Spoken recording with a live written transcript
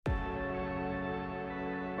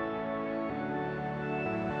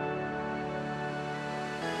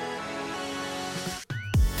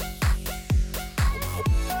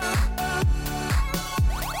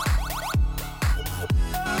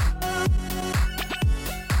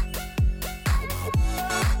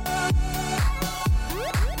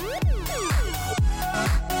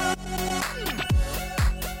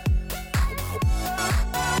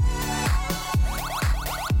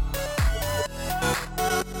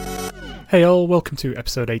Hey all, welcome to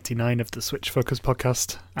episode 89 of the Switch Focus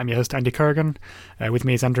podcast. I'm your host Andy Corrigan. With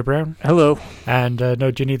me is Andrew Brown. Hello. And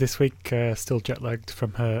no Ginny this week, still jet-lagged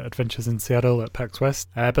from her adventures in Seattle at PAX West.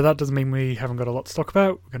 But that doesn't mean we haven't got a lot to talk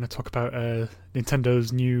about. We're going to talk about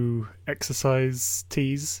Nintendo's new exercise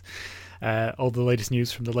tease, all the latest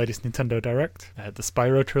news from the latest Nintendo Direct, the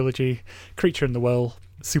Spyro trilogy, Creature in the Well,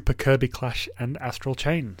 Super Kirby Clash, and Astral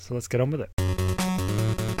Chain. So let's get on with it.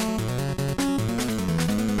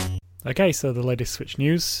 Okay, so the latest Switch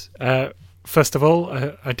news. First of all,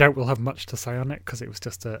 I doubt we'll have much to say on it because it was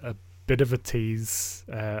just a bit of a tease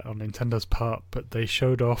on Nintendo's part, but they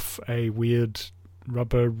showed off a weird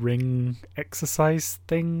rubber ring exercise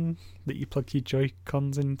thing that you plug your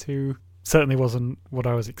Joy-Cons into. Certainly wasn't what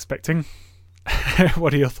I was expecting.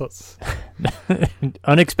 What are your thoughts?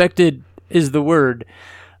 Unexpected is the word,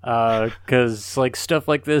 because like stuff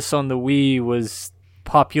like this on the Wii was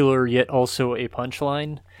popular yet also a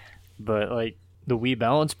punchline. But, like, the Wii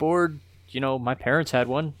balance board, my parents had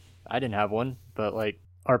one. I didn't have one. But, like,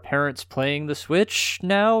 are parents playing the Switch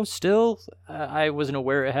now still? I wasn't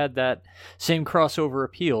aware it had that same crossover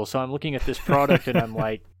appeal. So I'm looking at this product and I'm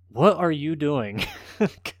like, what are you doing?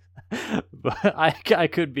 But I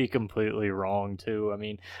could be completely wrong, too. I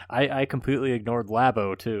mean, I completely ignored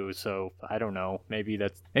Labo, too. So I don't know. Maybe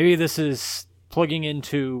this is plugging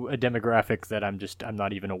into a demographic that I'm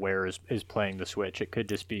not even aware is playing the Switch. It could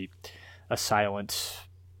just be a silent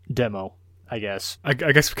demo, I guess. I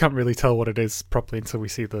guess we can't really tell what it is properly until we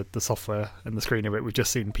see the software and the screen of it. We've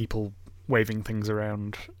just seen people waving things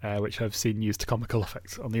around, which I've seen used to comical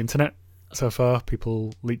effects on the internet so far,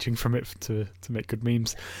 people leeching from it to make good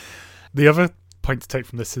memes. The other point to take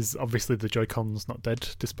from this is obviously the Joy-Con's not dead,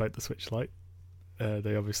 despite the Switch Lite.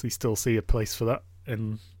 They obviously still see a place for that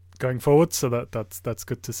in going forward, so that's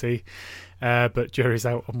good to see. But jury's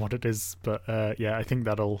out on what it is. But yeah, I think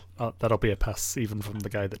that'll be a pass even from the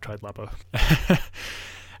guy that tried Labo.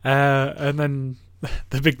 And then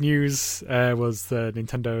the big news was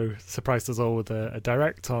Nintendo surprised us all with a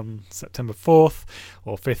Direct on September 4th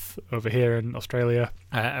or 5th over here in Australia.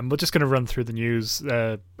 And we're just going to run through the news.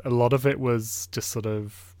 A lot of it was just sort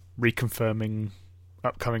of reconfirming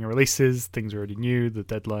upcoming releases, things we already knew, the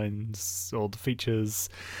deadlines, all the features,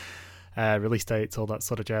 release dates, all that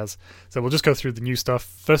sort of jazz. So we'll just go through the new stuff.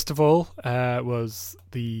 First of all was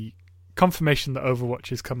the confirmation that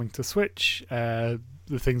Overwatch is coming to Switch. The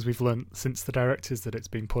things we've learned since the Direct is that it's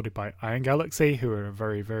being ported by Iron Galaxy, who are a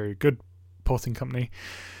very, very good porting company.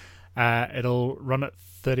 It'll run at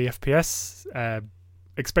 30 FPS.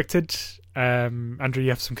 Expected. Andrew, you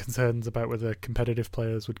have some concerns about whether competitive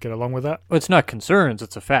players would get along with that? Well, it's not concerns,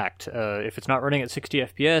 it's a fact. If it's not running at 60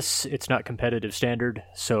 FPS, it's not competitive standard,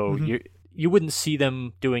 so you wouldn't see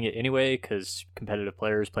them doing it anyway, because competitive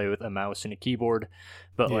players play with a mouse and a keyboard.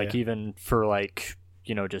 But like even for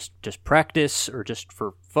just practice or just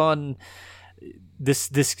for fun,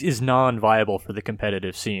 this is non-viable for the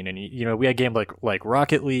competitive scene. And we had a game like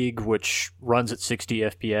Rocket League, which runs at 60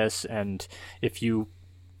 FPS, and if you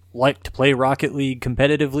like to play Rocket League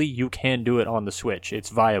competitively, you can do it on the Switch. It's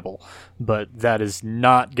viable, but that is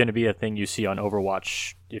not going to be a thing you see on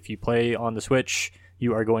Overwatch. If you play on the Switch,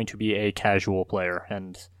 you are going to be a casual player,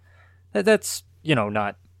 and that's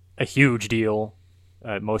not a huge deal.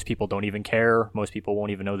 Most people don't even care. Most people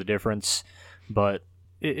won't even know the difference. But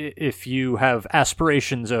if you have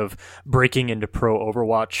aspirations of breaking into pro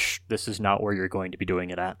Overwatch, this is not where you're going to be doing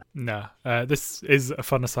it at. No. This is a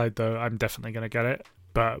fun aside, though. I'm definitely going to get it,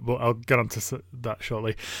 but I'll get onto that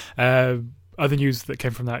shortly. Other news that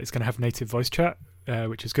came from that is going to have native voice chat,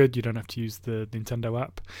 which is good. You don't have to use the Nintendo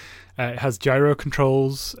app. It has gyro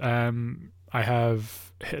controls. I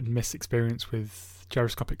have hit and miss experience with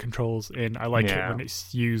gyroscopic controls I like it when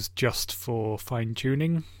it's used just for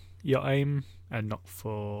fine-tuning your aim and not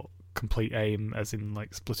for complete aim, as in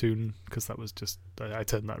like Splatoon, because that was just, I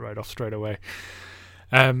turned that right off straight away.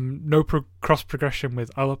 No cross progression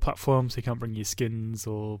with other platforms, so you can't bring your skins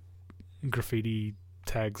or graffiti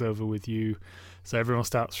tags over with you, so everyone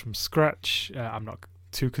starts from scratch. I'm not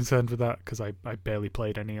too concerned with that because I barely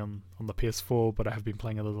played any on the PS4, but I have been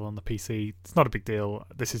playing a little on the PC. It's not a big deal.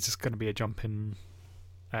 This is just going to be a jump in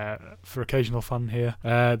for occasional fun here.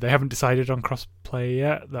 They haven't decided on crossplay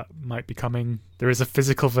yet. That might be coming. There is a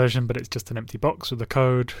physical version, but it's just an empty box with a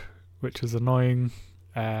code, which is annoying.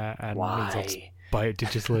 And means I'll just buy it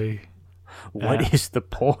digitally. What is the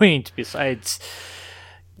point besides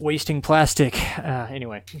wasting plastic?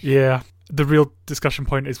 Anyway. Yeah. The real discussion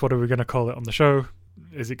point is, what are we going to call it on the show?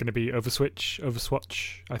 Is it going to be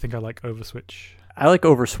Overswitch? I think I like Overswitch. I like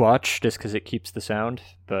Overswatch just because it keeps the sound,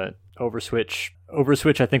 but over Switch. Over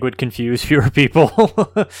Switch, I think, would confuse fewer people.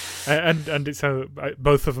 and it's how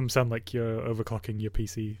both of them sound like you're overclocking your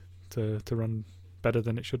PC to run better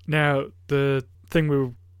than it should. Now, the thing we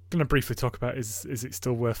were going to briefly talk about is it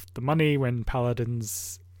still worth the money when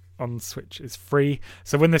Paladins on Switch is free?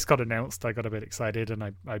 So when this got announced, I got a bit excited and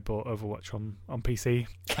I bought Overwatch on PC.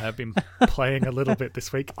 I've been playing a little bit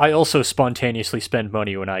this week. I also spontaneously spend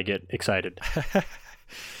money when I get excited.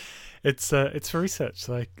 It's for research,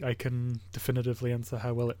 so I can definitively answer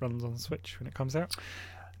how well it runs on Switch when it comes out.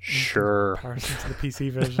 Sure. In comparison to the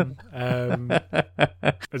PC version.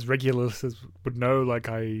 As regular listeners would know, like,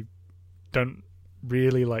 I don't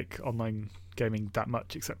really like online gaming that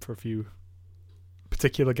much, except for a few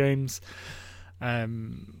particular games. I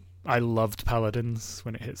loved Paladins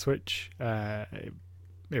when it hit Switch.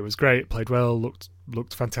 It was great, played well,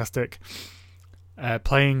 looked fantastic.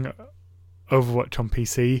 Playing Overwatch on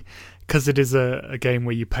PC, because it is a game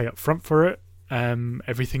where you pay up front for it,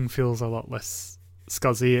 everything feels a lot less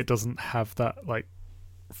scuzzy. It doesn't have that like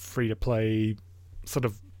free to play sort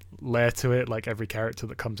of layer to it. Like, every character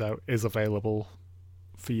that comes out is available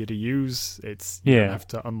for you to use. You don't have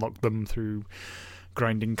to unlock them through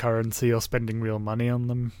grinding currency or spending real money on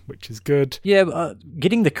them, which is good. Yeah,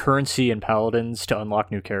 getting the currency in Paladins to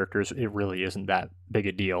unlock new characters, it really isn't that big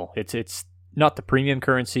a deal. It's not the premium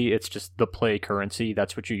currency, it's just the play currency.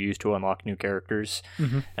 That's what you use to unlock new characters.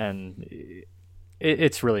 Mm-hmm. And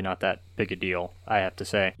it's really not that big a deal, I have to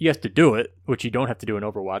say. You have to do it, which you don't have to do in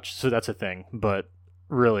Overwatch, so that's a thing. But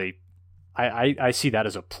really, I see that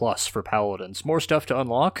as a plus for Paladins. More stuff to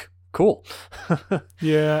unlock? Cool.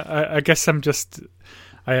 Yeah, I guess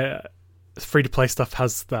free-to-play stuff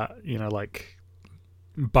has that, like,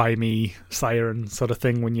 buy me siren sort of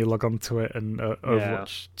thing when you log onto it, and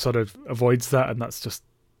Overwatch sort of avoids that, and that's just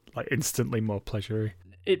like instantly more pleasure-y.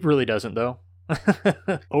 It really doesn't, though.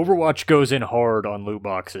 Overwatch goes in hard on loot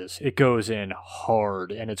boxes. It goes in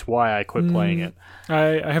hard, and it's why I quit playing it.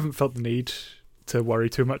 I haven't felt the need to worry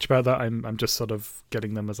too much about that. I'm just sort of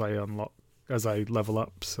getting them as I level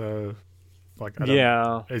up, so like,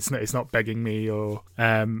 it's not begging me, or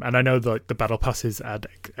and I know that, like, the battle passes add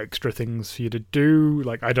extra things for you to do.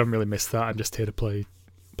 Like, I don't really miss that. I'm just here to play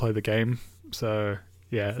the game. So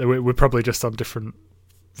yeah, we're probably just on different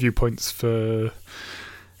viewpoints for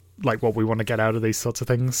like what we want to get out of these sorts of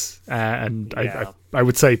things. And I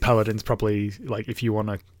would say Paladin's probably, like, if you want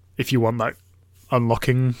that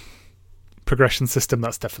unlocking progression system,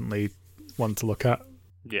 that's definitely one to look at.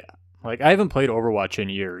 Yeah. Like, I haven't played Overwatch in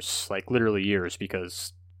years, like, literally years,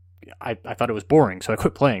 because I thought it was boring, so I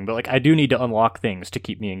quit playing. But, like, I do need to unlock things to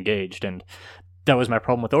keep me engaged, and that was my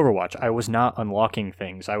problem with Overwatch. I was not unlocking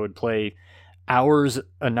things. I would play hours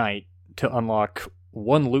a night to unlock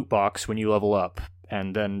one loot box when you level up,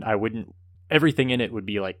 and then everything in it would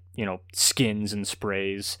be, like, skins and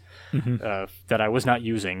sprays that I was not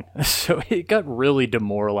using. So it got really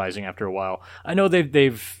demoralizing after a while. I know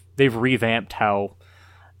they've revamped how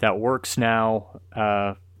that works now.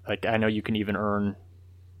 Like, I know you can even earn,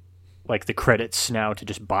 like, the credits now to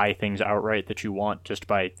just buy things outright that you want just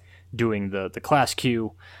by doing the class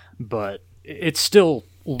queue, but it's still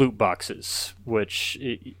loot boxes, which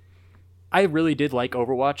I really did like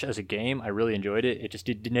Overwatch as a game. I really enjoyed it. It just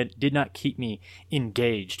did not keep me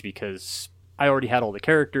engaged, because I already had all the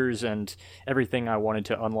characters, and everything I wanted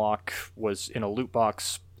to unlock was in a loot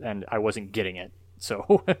box, and I wasn't getting it.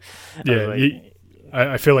 So yeah,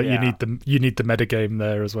 I feel like you need the metagame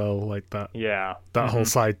there as well, like that. Yeah, that whole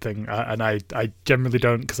side thing, and I generally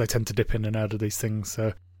don't, because I tend to dip in and out of these things.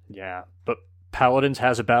 So yeah, but Paladins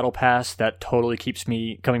has a battle pass that totally keeps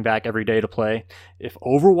me coming back every day to play. If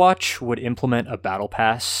Overwatch would implement a battle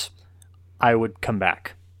pass, I would come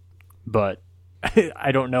back, but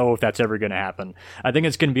I don't know if that's ever going to happen. I think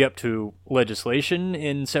it's going to be up to legislation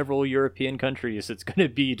in several European countries. It's going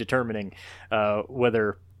to be determining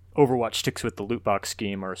whether Overwatch sticks with the loot box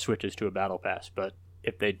scheme or switches to a battle pass. But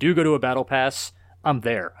if they do go to a battle pass, I'm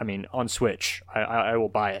there. I mean, on Switch, I will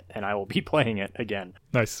buy it, and I will be playing it again.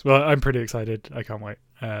 Nice. Well, I'm pretty excited. I can't wait.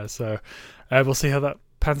 So we'll see how that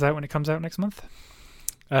pans out when it comes out next month.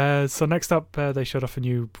 So next up, they showed off a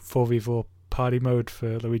new 4v4 party mode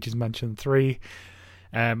for Luigi's Mansion 3.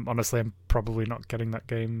 Honestly, I'm probably not getting that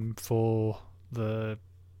game for the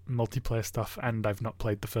multiplayer stuff, and I've not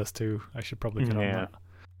played the first two. I should probably get on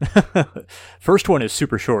that. First one is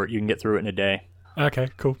super short. You can get through it in a day. Okay,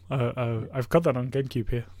 cool. I've got that on GameCube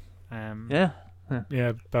here. Yeah,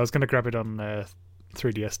 but I was going to grab it on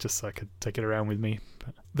 3DS just so I could take it around with me.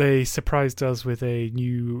 But they surprised us with a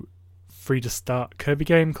new free-to-start Kirby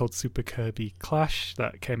game called Super Kirby Clash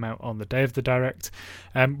that came out on the day of the Direct.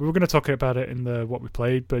 We were going to talk about it in the What We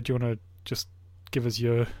Played, but do you want to just give us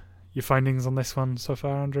your findings on this one so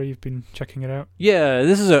far, Andre? You've been checking it out? Yeah,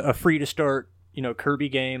 this is a free-to-start, Kirby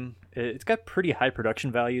game. It's got pretty high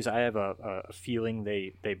production values. I have a feeling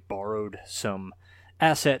they borrowed some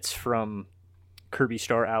assets from Kirby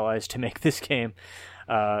Star Allies to make this game.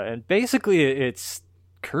 And basically, it's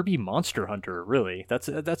Kirby Monster Hunter, really.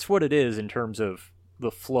 That's what it is in terms of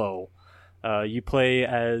the flow. You play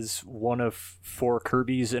as one of 4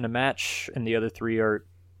 Kirbys in a match, and the other 3 are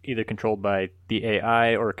either controlled by the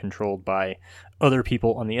AI or controlled by other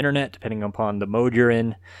people on the internet, depending upon the mode you're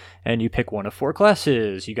in. And you pick one of 4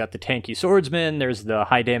 classes. You got the tanky swordsman, there's the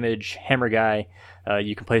high damage hammer guy.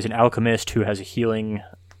 You can play as an alchemist who has a healing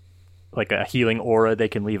aura they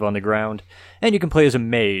can leave on the ground. And you can play as a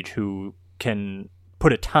mage who can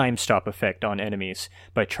put a time stop effect on enemies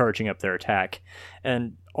by charging up their attack.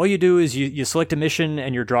 And all you do is you select a mission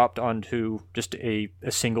and you're dropped onto just a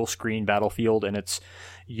single screen battlefield, and it's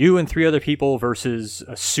you and 3 other people versus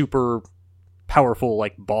a super powerful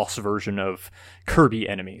boss version of Kirby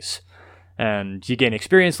enemies. And you gain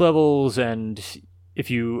experience levels, and if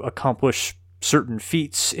you accomplish certain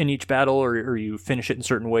feats in each battle or you finish it in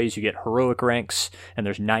certain ways, you get heroic ranks, and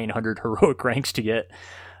there's 900 heroic ranks to get.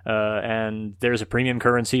 And there's a premium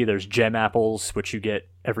currency. There's gem apples, which you get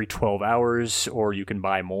every 12 hours, or you can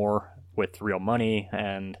buy more with real money,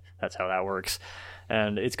 and that's how that works.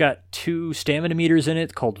 And it's got 2 stamina meters in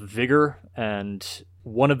it called Vigor, and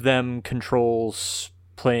one of them controls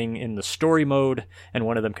playing in the story mode, and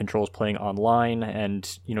one of them controls playing online,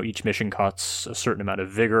 and each mission costs a certain amount of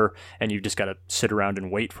Vigor, and you've just got to sit around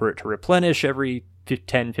and wait for it to replenish every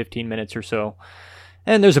 10-15 minutes or so.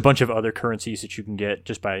 And there's a bunch of other currencies that you can get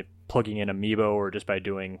just by plugging in Amiibo or just by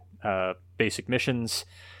doing basic missions.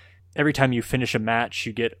 Every time you finish a match,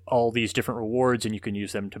 you get all these different rewards, and you can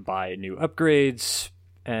use them to buy new upgrades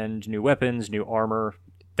and new weapons, new armor,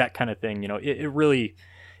 that kind of thing. It really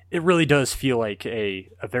does feel like a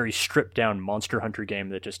very stripped down Monster Hunter game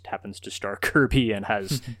that just happens to star Kirby and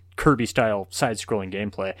has Kirby style side-scrolling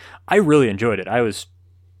gameplay. I really enjoyed it. I was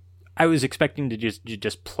expecting to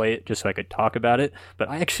just play it just so I could talk about it, but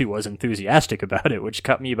I actually was enthusiastic about it, which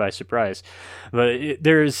caught me by surprise. But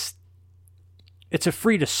it's a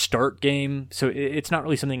free-to-start game, so it's not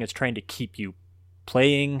really something that's trying to keep you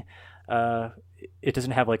playing. It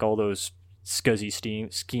doesn't have all those scuzzy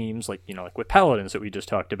schemes like with Paladins that we just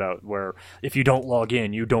talked about, where if you don't log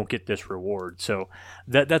in, you don't get this reward. So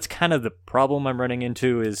that's kind of the problem I'm running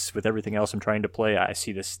into, is with everything else I'm trying to play, I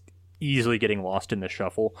see this easily getting lost in the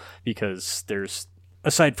shuffle, because there's,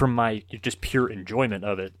 aside from my just pure enjoyment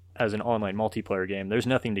of it as an online multiplayer game, there's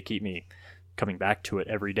nothing to keep me coming back to it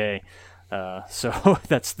every day. So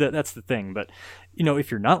that's the thing. But if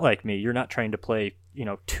you're not like me, you're not trying to play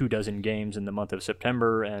 24 games in the month of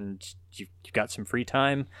September, and you've got some free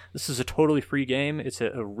time, this is a totally free game. It's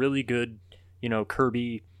a really good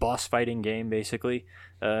Kirby boss fighting game, basically.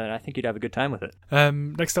 And I think you'd have a good time with it.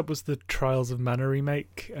 Next up was the Trials of Mana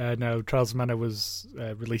remake. Now, Trials of Mana was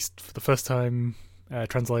released for the first time,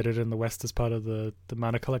 translated in the West as part of the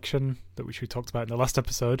Mana collection, which we talked about in the last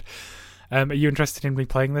episode. Are you interested in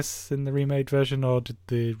replaying this in the remade version, or did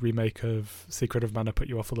the remake of Secret of Mana put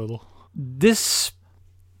you off a little? This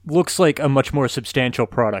looks like a much more substantial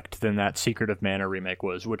product than that Secret of Mana remake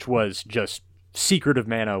was, which was just Secret of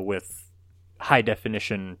Mana with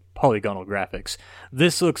high-definition polygonal graphics.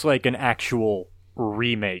 This looks like an actual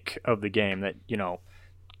remake of the game that,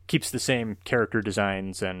 keeps the same character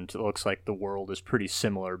designs, and it looks like the world is pretty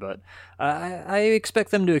similar, but I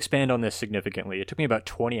expect them to expand on this significantly. It took me about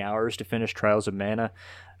 20 hours to finish Trials of Mana.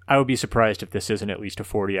 I would be surprised if this isn't at least a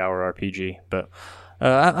 40-hour RPG, but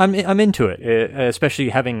I'm into it, especially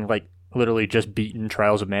having literally just beaten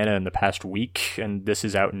Trials of Mana in the past week, and this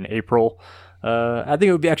is out in April. I think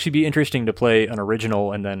it would actually be interesting to play an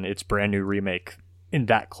original and then its brand new remake in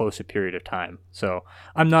that close a period of time. So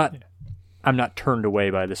I'm not turned away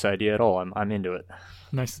by this idea at all. I'm into it.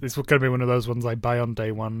 Nice. This is going to be one of those ones I buy on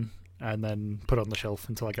day one and then put on the shelf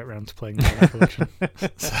until I get around to playing the collection.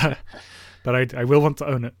 But I will want to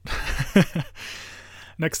own it.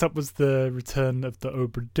 Next up was the return of the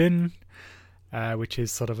Obra Dinn, which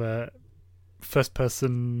is sort of a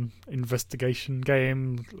first-person investigation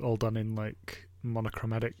game, all done in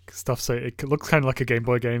monochromatic stuff. So it looks kind of like a Game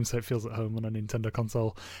Boy game, so it feels at home on a Nintendo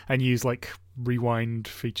console. And you use rewind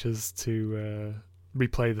features to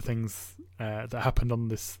replay the things that happened on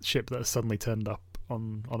this ship that has suddenly turned up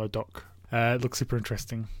on a dock. It looks super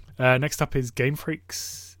interesting. Next up is Game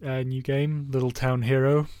Freak's new game, Little Town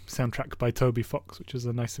Hero, soundtrack by Toby Fox, which is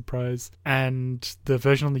a nice surprise. And the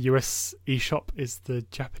version on the US eShop is the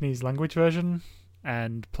Japanese language version,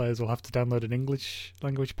 and players will have to download an English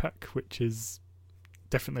language pack, which is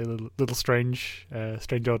definitely a little strange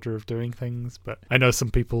order of doing things. But I know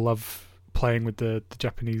some people love playing with the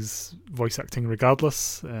Japanese voice acting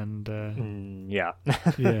regardless, and yeah.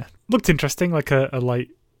 yeah, looked interesting, like a light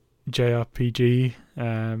JRPG.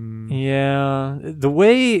 Yeah, the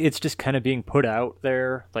way it's just kind of being put out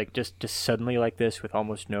there, like just suddenly like this with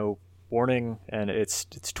almost no warning, and it's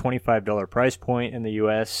 $25 price point in the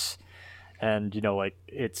US, and like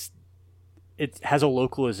it has a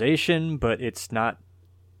localization, but it's not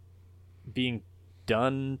being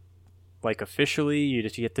done like officially. You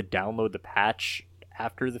get to download the patch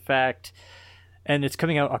after the fact. And it's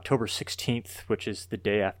coming out October 16th, which is the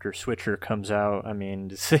day after Switcher comes out. I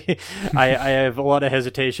mean, I have a lot of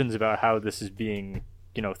hesitations about how this is being,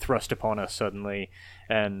 thrust upon us suddenly,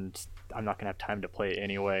 and I'm not going to have time to play it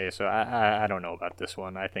anyway, so I don't know about this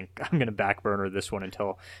one. I think I'm going to backburner this one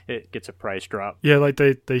until it gets a price drop. Yeah, like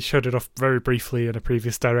they showed it off very briefly in a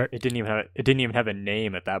previous direct. It didn't even have a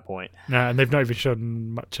name at that point. Nah, and they've not even shown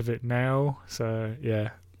much of it now, so yeah.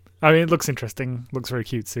 I mean, it looks interesting, looks very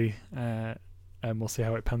cutesy. And we'll see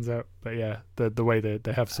how it pans out. But yeah, the way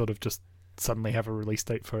they have sort of just suddenly have a release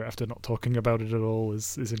date for it after not talking about it at all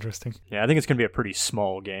is interesting. Yeah, I think it's going to be a pretty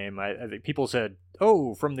small game. I think people said,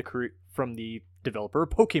 from the developer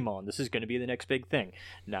Pokemon, this is going to be the next big thing.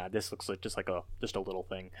 Nah, this looks like just a little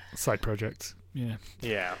thing. Side project. Yeah.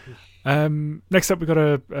 Yeah. Next up, we got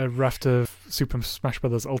a raft of Super Smash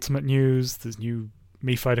Bros. Ultimate news. There's new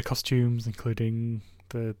Mii Fighter costumes, including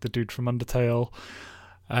the dude from Undertale.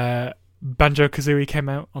 Banjo-Kazooie came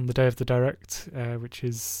out on the day of the Direct, which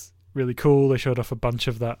is really cool. They showed off a bunch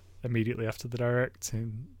of that immediately after the Direct,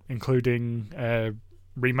 including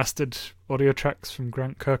remastered audio tracks from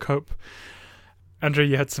Grant Kirkhope. Andrew,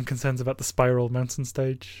 you had some concerns about the Spiral Mountain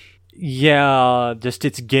stage? Yeah, just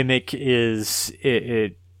its gimmick is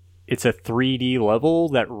it's a 3D level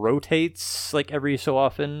that rotates like every so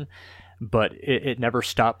often, but it never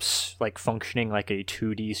stops like functioning like a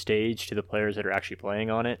 2D stage to the players that are actually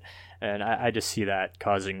playing on it. And I just see that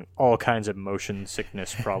causing all kinds of motion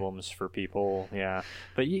sickness problems for people. Yeah.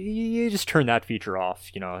 But you just turn that feature off,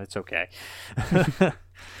 it's okay.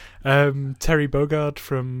 Terry Bogard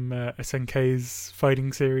from SNK's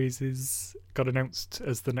fighting series got announced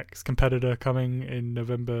as the next competitor coming in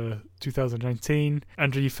November 2019.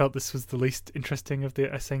 Andrew, you felt this was the least interesting of the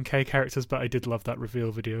SNK characters, but I did love that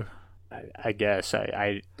reveal video. I guess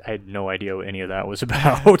I had no idea what any of that was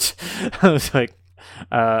about. I was like,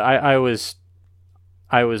 I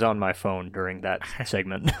was on my phone during that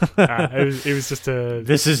segment. It was just a.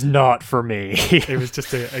 This is not for me. It was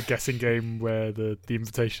just a guessing game where the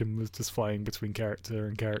invitation was just flying between character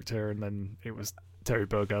and character, and then it was Terry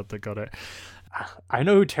Bogard that got it. I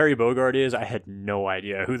know who Terry Bogard is. I had no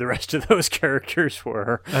idea who the rest of those characters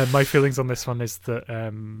were. My feelings on this one is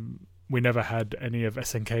that we never had any of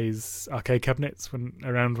SNK's arcade cabinets when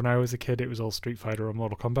I was a kid. It was all Street Fighter or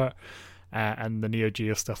Mortal Kombat. And the Neo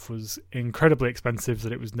Geo stuff was incredibly expensive,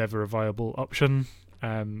 that it was never a viable option.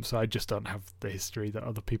 So I just don't have the history that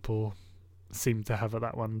other people seem to have at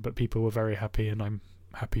that one. But people were very happy, and I'm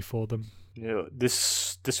happy for them.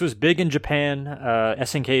 This was big in Japan.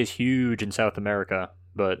 SNK is huge in South America,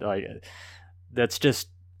 but that's just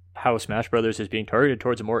how Smash Brothers is being targeted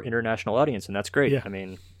towards a more international audience, and that's great. Yeah. I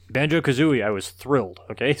mean, Banjo-Kazooie, I was thrilled.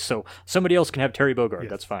 Okay, so somebody else can have Terry Bogard. Yes.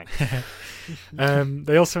 That's fine.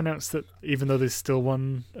 They also announced that even though there's still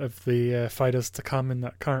one of the fighters to come in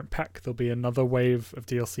that current pack, there'll be another wave of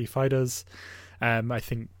DLC fighters. I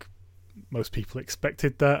think most people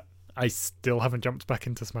expected that. I still haven't jumped back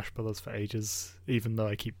into Smash Brothers for ages, even though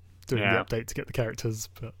I keep doing the update to get the characters.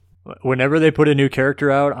 But whenever they put a new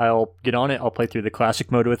character out, I'll get on it. I'll play through the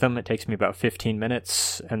classic mode with them. It takes me about 15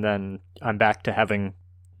 minutes, and then I'm back to having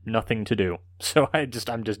nothing to do. So I'm just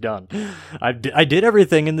done. I did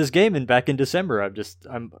everything in this game and back in December. I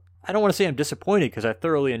don't want to say I'm disappointed, because I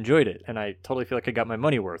thoroughly enjoyed it and I totally feel like I got my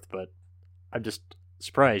money worth, but I'm just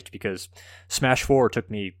surprised because Smash 4 took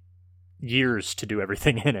me years to do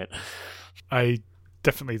everything in it. I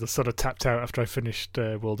definitely just sort of tapped out after I finished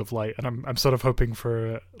World of Light, and I'm sort of hoping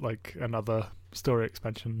for like another story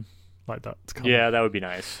expansion like that to come. Yeah, that would be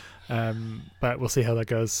nice. But we'll see how that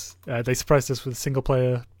goes. They surprised us with single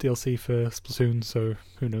player DLC for Splatoon, so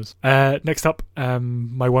who knows. Next up,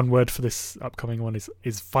 my one word for this upcoming one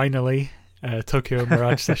is finally Tokyo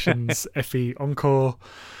Mirage Sessions FE Encore.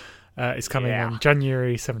 It's coming on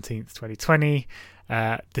January 17th, 2020.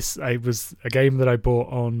 This was a game that I bought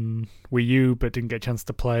on Wii U but didn't get a chance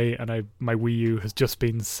to play, and my Wii U has just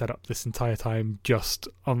been set up this entire time just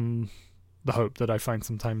on the hope that I find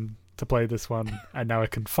some time to play this one, and now I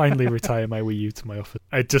can finally retire my Wii U to my office.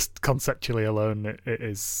 I just conceptually alone, it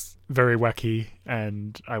is very wacky,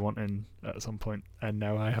 and I want in at some point, and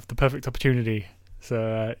now I have the perfect opportunity.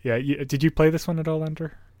 So did you play this one at all, Andrew?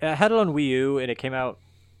 I had it on Wii U, and it came out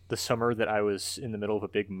the summer that I was in the middle of a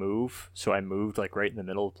big move, so I moved like right in the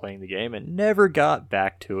middle of playing the game and never got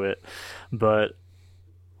back to it. But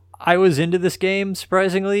I was into this game,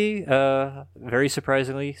 surprisingly, very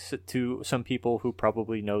surprisingly to some people who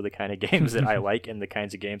probably know the kind of games that I like and the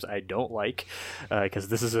kinds of games I don't like, because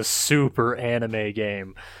this is a super anime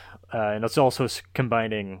game. And it's also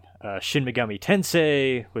combining Shin Megami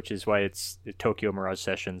Tensei, which is why it's Tokyo Mirage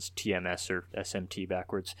Sessions, TMS or SMT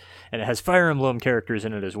backwards. And it has Fire Emblem characters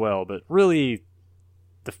in it as well, but really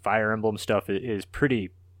the Fire Emblem stuff is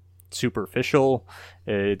pretty superficial.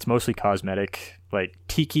 It's mostly cosmetic. Like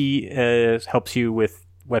Tiki helps you with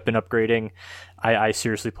weapon upgrading. I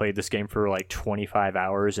seriously played this game for like 25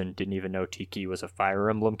 hours and didn't even know Tiki was a Fire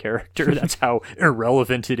Emblem character. That's how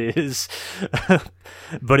irrelevant it is.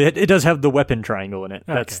 But it does have the weapon triangle in it.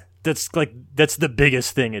 Okay. That's the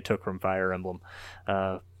biggest thing it took from Fire Emblem.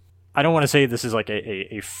 I don't want to say this is like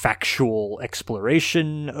a factual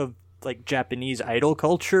exploration of like Japanese idol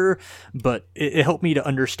culture, but it helped me to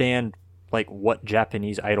understand like what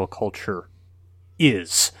Japanese idol culture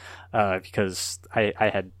is, because I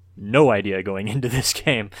had no idea going into this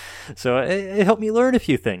game. So it helped me learn a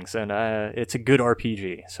few things, and it's a good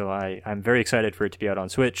RPG. So I'm very excited for it to be out on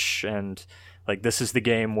Switch, and like this is the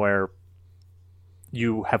game where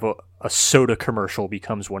you have a soda commercial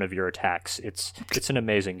becomes one of your attacks. It's an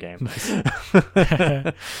amazing game.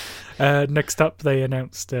 Next up, they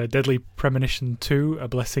announced Deadly Premonition 2, A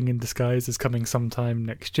Blessing in Disguise, is coming sometime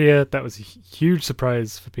next year. That was a huge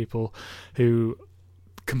surprise for people who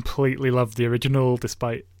completely loved the original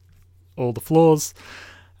despite all the flaws,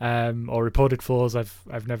 or reported flaws.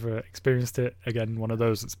 I've never experienced it. Again, one of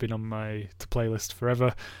those that's been on my to play list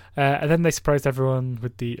forever. And then they surprised everyone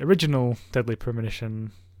with the original Deadly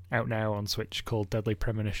Premonition out now on Switch, called Deadly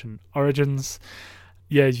Premonition Origins.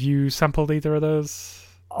 Yeah, you sampled either of those?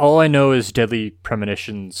 All I know is Deadly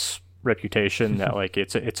Premonition's reputation that like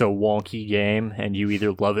it's a wonky game, and you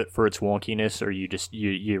either love it for its wonkiness or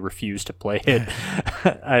you refuse to play it.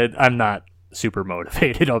 I'm not super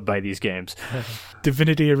motivated by these games.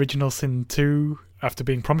 Divinity Original Sin 2, after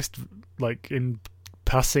being promised like in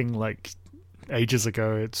passing like ages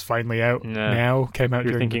ago, it's finally out now. Came out.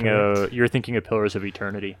 You're thinking of Pillars of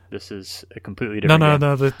Eternity. This is a completely different game.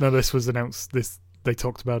 No. This was announced. They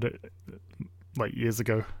talked about it like years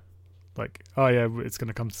ago. Like, oh yeah, it's going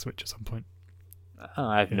to come to Switch at some point. Oh,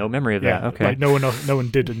 I have no memory of that. Okay, like no one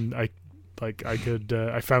did, and I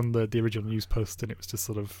found the original news post, and it was just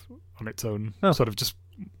sort of on its own, sort of just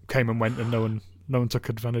came and went, and no one took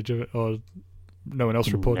advantage of it, or no one else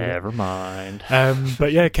reported Never it. mind.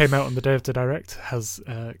 But yeah, it came out on the day of the Direct. Has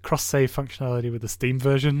cross-save functionality with the Steam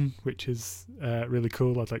version, which is really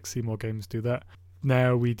cool. I'd like to see more games do that.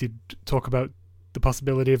 Now, we did talk about the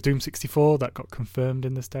possibility of Doom 64. That got confirmed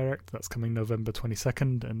in this Direct. That's coming November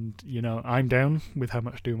 22nd, and I'm down with how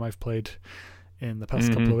much Doom I've played in the past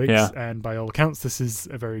couple of weeks, and by all accounts, this is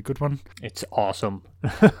a very good one. It's awesome.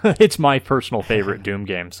 It's my personal favorite Doom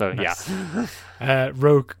game, so nice. Yeah.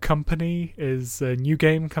 Rogue Company is a new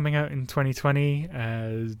game coming out in 2020.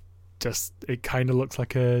 It kind of looks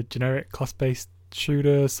like a generic class-based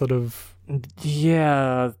shooter, sort of.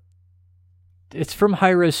 Yeah. It's from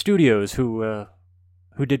Hi-Rez Studios, who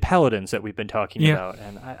did Paladins that we've been talking about,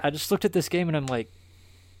 and I just looked at this game and I'm like,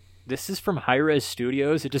 this is from Hi-Rez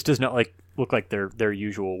Studios. It just does not look like their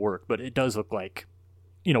usual work, but it does look like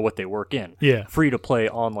what they work in. Yeah, free to play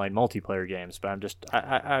online multiplayer games. But I'm just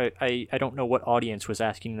I don't know what audience was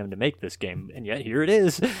asking them to make this game, and yet here it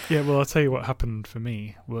is. Yeah, well, I'll tell you what happened for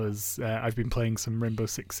me was I've been playing some Rainbow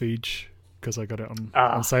Six Siege because I got it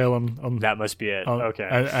on sale on that must be it.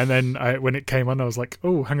 Okay, and then when it came on, I was like,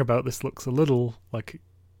 oh, hang about, this looks a little like it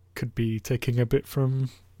could be taking a bit from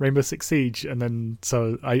Rainbow Six Siege, and then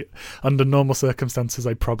so under normal circumstances,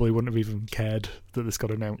 I probably wouldn't have even cared that this got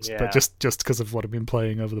announced. Yeah. But just because of what I've been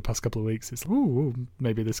playing over the past couple of weeks, it's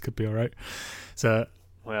maybe this could be all right. So,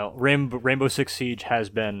 well, Rainbow Six Siege has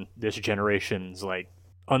been this generation's like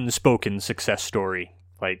unspoken success story.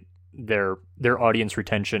 Like their audience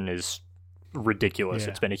retention is ridiculous. Yeah.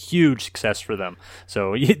 It's been a huge success for them.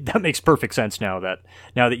 So that makes perfect sense now that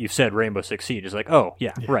you've said Rainbow Six Siege is like, oh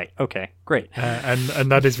yeah. Right, okay, great.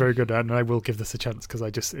 And that is very good, and I will give this a chance because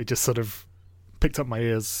it just sort of picked up my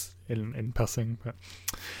ears in passing. But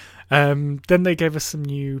then they gave us some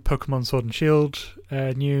new Pokemon Sword and Shield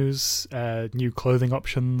news, new clothing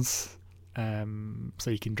options, so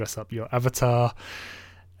you can dress up your avatar.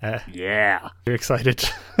 Yeah. You're excited.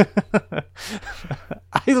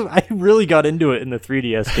 I really got into it in the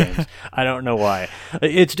 3DS games. I don't know why.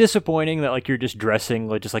 It's disappointing that like you're just dressing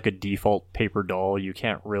like just like a default paper doll. You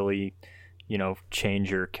can't really, change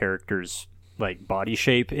your character's like body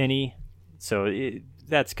shape any. So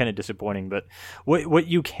that's kind of disappointing. But what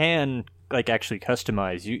you can like actually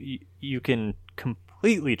customize, you can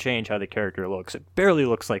completely change how the character looks. It barely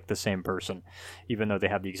looks like the same person, even though they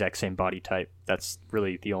have the exact same body type. That's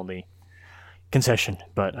really the only concession.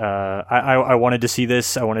 But I wanted to see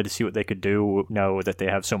this. I wanted to see what they could do now that they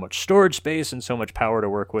have so much storage space and so much power to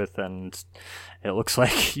work with, and it looks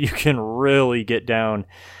like you can really get down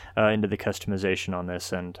into the customization on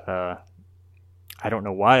this. And I don't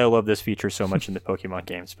know why I love this feature so much in the Pokemon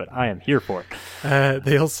games, but I am here for it.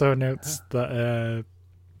 They also announced that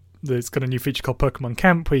there's got a new feature called Pokemon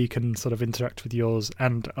Camp where you can sort of interact with yours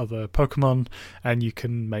and other Pokemon, and you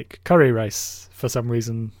can make curry rice for some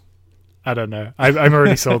reason. I don't know. I'm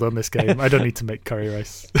already sold on this game. I don't need to make curry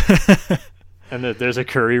rice. And there's a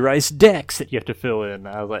curry rice dex that you have to fill in.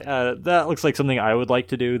 I was like, that looks like something I would like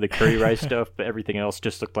to do, the curry rice stuff, but everything else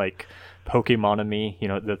just looked like Pokemon-amy,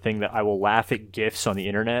 the thing that I will laugh at GIFs on the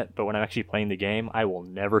internet, but when I'm actually playing the game, I will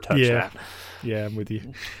never touch that. Yeah, I'm with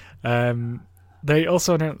you. They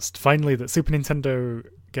also announced finally that Super Nintendo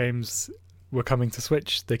games were coming to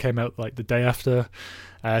Switch. They came out like the day after.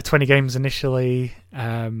 20 games initially.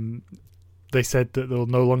 They said that there will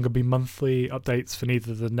no longer be monthly updates for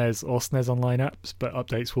neither the NES or SNES Online apps, but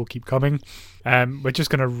updates will keep coming. We're just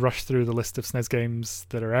going to rush through the list of SNES games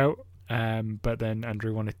that are out, but then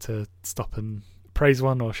Andrew wanted to stop and praise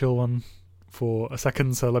one or shill one for a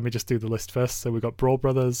second, so let me just do the list first. So we've got Brawl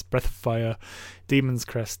Brothers, Breath of Fire, Demon's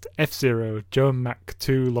Crest, F-Zero, Joe and Mac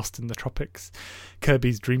 2, Lost in the Tropics,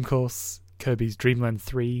 Kirby's Dream Course, Kirby's Dream Land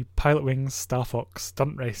 3, Pilot Wings, Star Fox,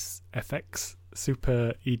 Stunt Race FX,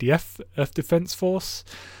 Super EDF Earth Defense Force,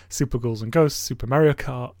 Super Ghouls and Ghosts, Super Mario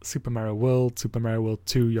Kart, Super Mario World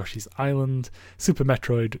 2, Yoshi's Island, Super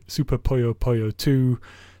Metroid, Super Puyo Puyo 2,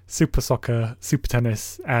 Super Soccer, Super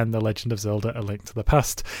Tennis, and The Legend of Zelda: A Link to the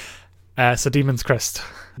Past. So Demon's Crest.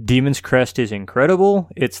 Demon's Crest is incredible.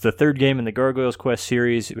 It's the third game in the Gargoyles Quest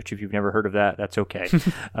series, which if you've never heard of that, that's okay.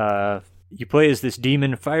 You play as this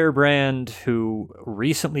demon Firebrand who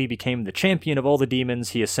recently became the champion of all the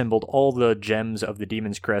demons. He assembled all the gems of the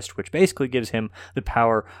Demon's Crest, which basically gives him the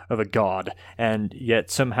power of a god. And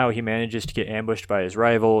yet somehow he manages to get ambushed by his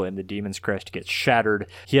rival, and the Demon's Crest gets shattered.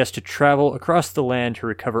 He has to travel across the land to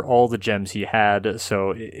recover all the gems he had.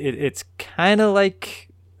 So it's kind of like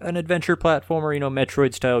an adventure platformer,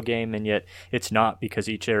 Metroid style game, and yet it's not, because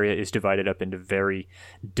each area is divided up into very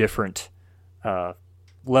different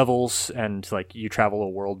levels, and like you travel a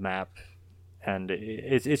world map, and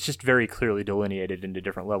it's just very clearly delineated into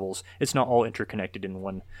different levels. It's not all interconnected in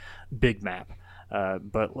one big map.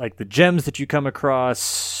 But like the gems that you come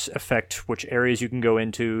across affect which areas you can go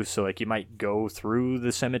into. So like you might go through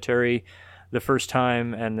the cemetery the first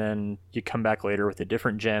time, and then you come back later with a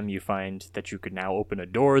different gem. You find that you could now open a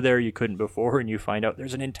door there you couldn't before, and you find out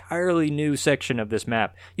there's an entirely new section of this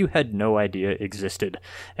map you had no idea existed.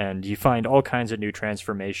 And you find all kinds of new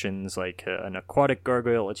transformations, like an aquatic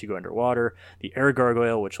gargoyle lets you go underwater, the air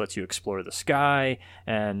gargoyle, which lets you explore the sky,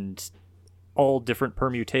 and all different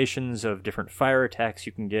permutations of different fire attacks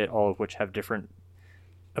you can get, all of which have different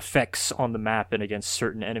effects on the map and against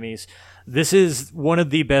certain enemies. This is one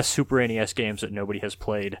of the best Super NES games that nobody has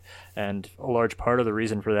played, and a large part of the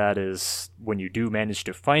reason for that is when you do manage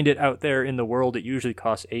to find it out there in the world, it usually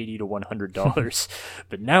costs $80 to $100.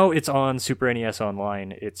 But now it's on Super NES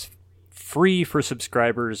Online. It's free for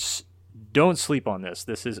subscribers. Don't sleep on this.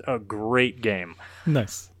 This is a great game.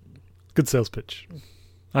 Nice. Good sales pitch.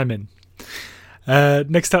 I'm in.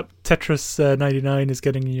 Next up, Tetris 99 is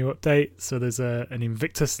getting a new update. So there's an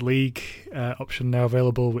Invictus League option now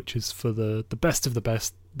available, which is for the best of the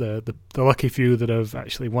best, the lucky few that have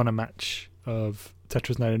actually won a match of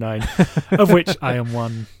Tetris 99, of which I am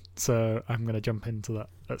one. So I'm going to jump into that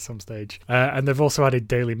at some stage. And they've also added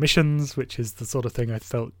daily missions, which is the sort of thing I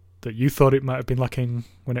felt that you thought it might have been lacking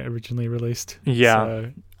when it originally released. Yeah.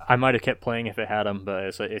 So I might have kept playing if it had them, but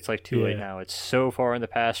it's like too late now. It's so far in the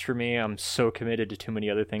past for me. I'm so committed to too many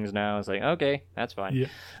other things now. It's like, okay, that's fine.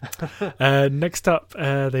 Yeah. Next up,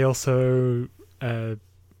 they also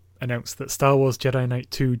announced that Star Wars Jedi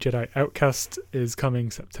Knight 2 Jedi Outcast is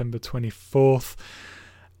coming September 24th.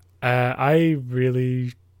 I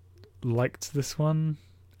really liked this one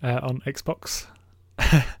on Xbox.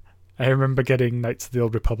 I remember getting Knights of the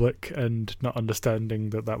Old Republic and not understanding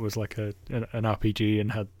that was like an RPG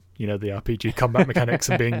and had, the RPG combat mechanics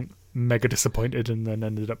and being mega disappointed, and then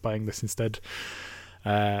ended up buying this instead.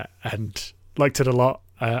 And liked it a lot.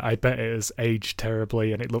 I bet it has aged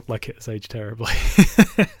terribly, and it looked like it has aged terribly.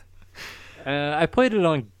 I played it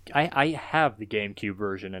on... I have the GameCube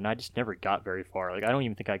version, and I just never got very far. Like, I don't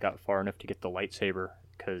even think I got far enough to get the lightsaber,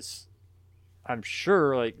 because I'm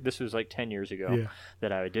sure, like, this was like 10 years ago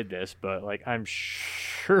that I did this, but, like, I'm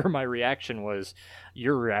sure my reaction was...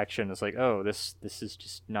 Your reaction is like, oh, this is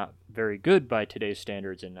just not very good by today's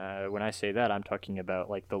standards, and when I say that, I'm talking about,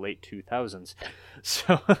 like, the late 2000s.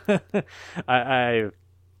 So,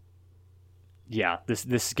 yeah,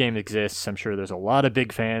 this game exists. I'm sure there's a lot of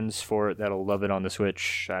big fans for it that'll love it on the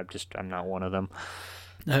Switch. I'm not one of them.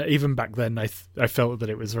 Even back then, I felt that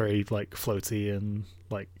it was very like floaty and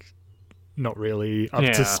like not really up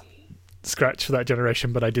to scratch for that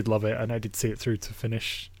generation. But I did love it, and I did see it through to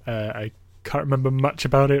finish. I can't remember much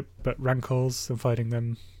about it, but Rancors and fighting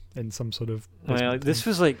them in some sort of... Well, this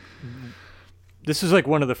was like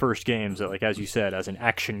one of the first games that, like, as you said, as an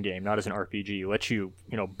action game, not as an RPG, lets you,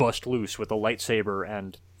 bust loose with a lightsaber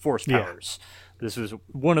and force powers. Yeah. This was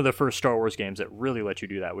one of the first Star Wars games that really let you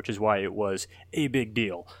do that, which is why it was a big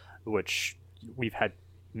deal, which we've had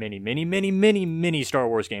many, many, many, many, many Star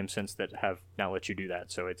Wars games since that have now let you do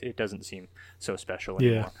that, so it doesn't seem so special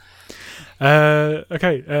anymore. Yeah.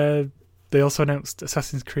 Okay, they also announced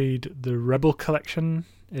Assassin's Creed The Rebel Collection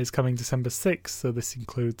is coming December 6th, so this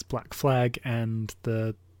includes Black Flag and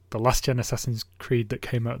the last-gen Assassin's Creed that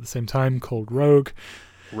came out at the same time, called Rogue.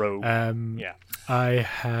 Yeah. I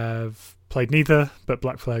have played neither, but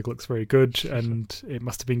Black Flag looks very good, and it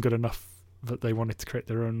must have been good enough that they wanted to create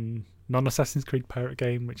their own non-Assassin's Creed pirate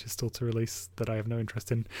game, which is still to release, that I have no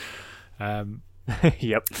interest in.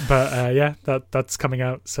 Yep. But that's coming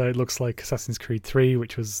out, so it looks like Assassin's Creed 3,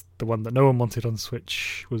 which was the one that no one wanted on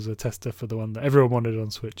Switch, was a tester for the one that everyone wanted on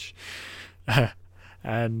Switch. I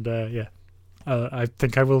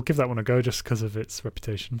think I will give that one a go just because of its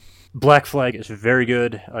reputation. Black Flag is very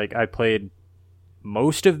good. Like, I played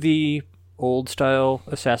most of the old style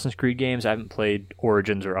Assassin's Creed games. I haven't played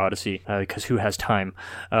Origins or Odyssey because who has time?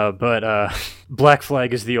 But Black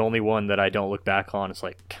Flag is the only one that I don't look back on. It's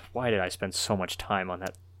like, why did I spend so much time on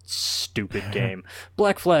that stupid game?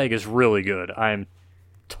 Black Flag is really good. I'm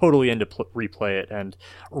totally into replay it, and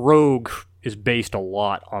Rogue is based a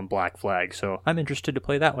lot on Black Flag, so I'm interested to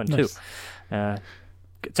play that one too.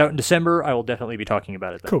 It's out in December. I will definitely be talking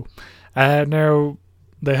about it then. Cool. Now,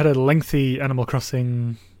 they had a lengthy Animal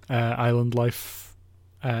Crossing Island Life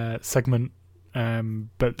segment,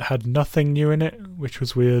 but had nothing new in it, which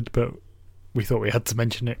was weird, but we thought we had to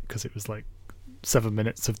mention it because it was like 7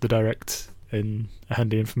 minutes of the direct in a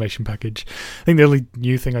handy information package. I think the only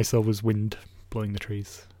new thing I saw was wind blowing the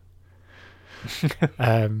trees.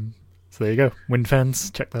 So there you go, wind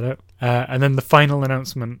fans, check that out. And then the final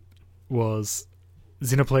announcement was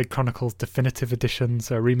Xenoblade Chronicles Definitive Edition,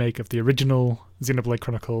 so a remake of the original Xenoblade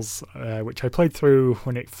Chronicles, which I played through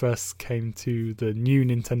when it first came to the new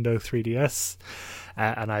Nintendo 3DS,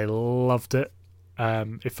 and I loved it.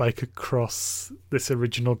 If I could cross this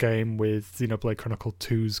original game with Xenoblade Chronicle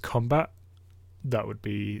 2's combat, that would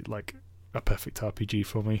be like a perfect RPG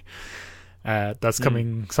for me. That's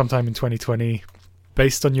coming sometime in 2020.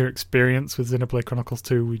 Based on your experience with Xenoblade Chronicles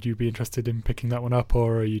 2, would you be interested in picking that one up,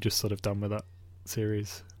 or are you just sort of done with that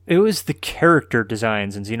series? It was the character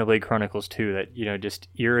designs in Xenoblade Chronicles 2 that, just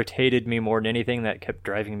irritated me more than anything, that kept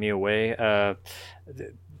driving me away.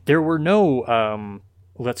 There were no,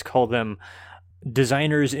 let's call them,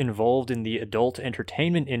 designers involved in the adult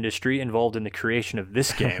entertainment industry involved in the creation of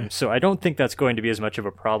this game, so I don't think that's going to be as much of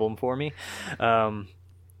a problem for me. And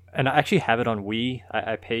I actually have it on Wii.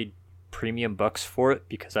 I paid premium bucks for it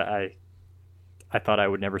because I thought I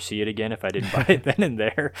would never see it again if I didn't buy it then and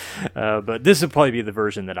there. But this would probably be the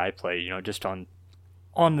version that I play, just on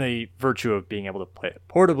the virtue of being able to play it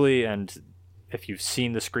portably. And if you've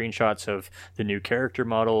seen the screenshots of the new character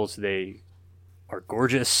models, they are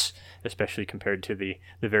gorgeous, especially compared to the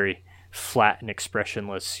very flat and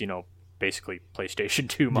expressionless, basically PlayStation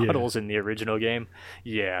 2 models in the original game.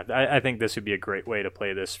 Yeah, I think this would be a great way to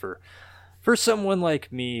play this for for someone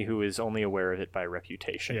like me who is only aware of it by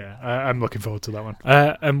reputation. Yeah, I'm looking forward to that one.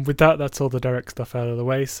 And with that, that's all the direct stuff out of the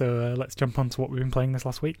way, so let's jump on to what we've been playing this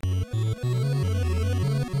last week.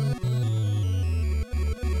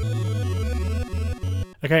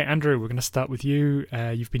 Okay, Andrew, we're going to start with you.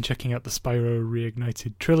 You've been checking out the Spyro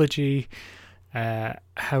Reignited trilogy.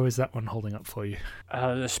 How is that one holding up for you?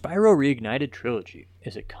 The Spyro Reignited trilogy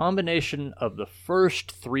is a combination of the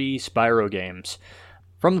first 3 Spyro games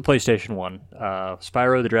from the PlayStation 1,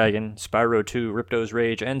 Spyro the Dragon, Spyro 2, Ripto's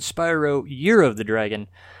Rage, and Spyro Year of the Dragon.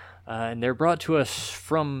 And they're brought to us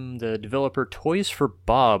from the developer Toys for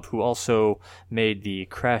Bob, who also made the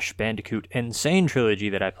Crash Bandicoot N. Sane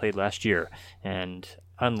trilogy that I played last year. And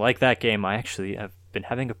unlike that game, I actually have been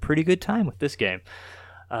having a pretty good time with this game.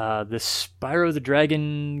 The Spyro the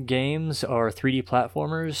Dragon games are 3D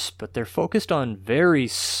platformers, but they're focused on very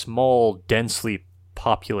small, densely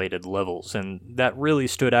populated levels, and that really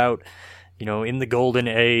stood out, in the golden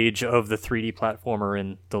age of the 3D platformer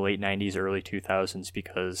in the late 90s, early 2000s,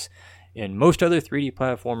 because in most other 3D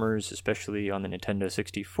platformers, especially on the Nintendo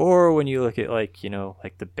 64, when you look at like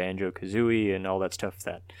the Banjo-Kazooie and all that stuff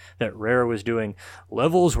that Rare was doing,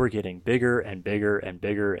 levels were getting bigger and bigger and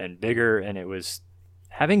bigger and bigger, and it was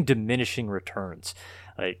having diminishing returns.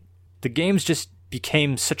 Like, the games just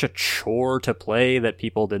became such a chore to play that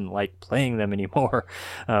people didn't like playing them anymore.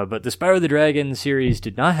 But the Spyro the Dragon series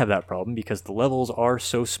did not have that problem because the levels are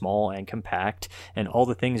so small and compact, and all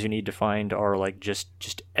the things you need to find are like just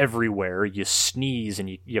everywhere. You sneeze and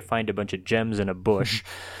you find a bunch of gems in a bush.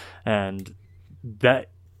 And that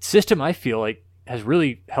system, I feel like, has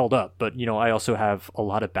really held up. But, I also have a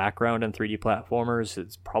lot of background in 3D platformers.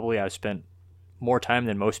 It's probably I've spent more time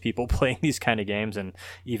than most people playing these kind of games, and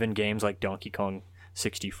even games like Donkey Kong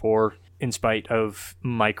 64. In spite of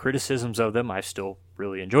my criticisms of them, I still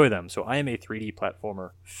really enjoy them. So I am a 3D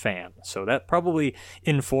platformer fan. So that probably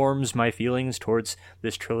informs my feelings towards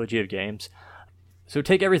this trilogy of games. So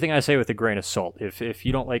take everything I say with a grain of salt. If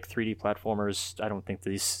you don't like 3D platformers, I don't think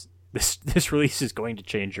this release is going to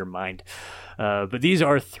change your mind. But these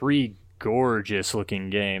are 3 gorgeous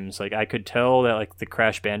looking games. Like, I could tell that like the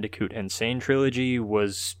Crash Bandicoot N. Sane trilogy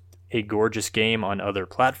was a gorgeous game on other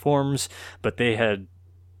platforms, but they had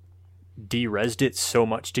de-resed it so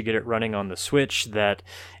much to get it running on the Switch that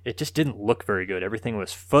it just didn't look very good. Everything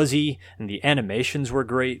was fuzzy and the animations were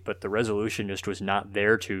great, but the resolution just was not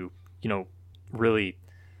there to, really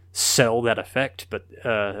sell that effect. But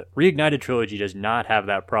Reignited Trilogy does not have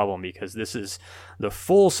that problem, because this is the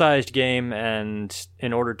full-sized game, and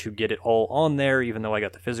in order to get it all on there, even though I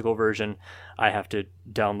got the physical version, I have to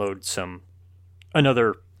download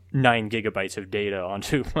another 9 gigabytes of data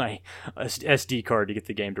onto my SD card to get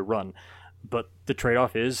the game to run. But the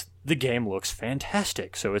trade-off is the game looks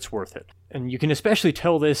fantastic, so it's worth it. And you can especially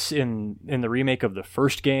tell this in the remake of the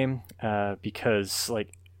first game, because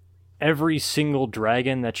like every single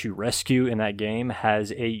dragon that you rescue in that game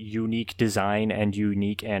has a unique design and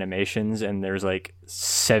unique animations, and there's like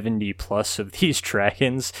 70 plus of these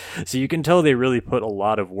dragons. So you can tell they really put a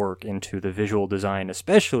lot of work into the visual design,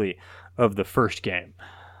 especially of the first game.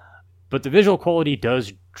 But the visual quality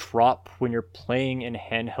does drop when you're playing in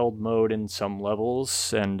handheld mode in some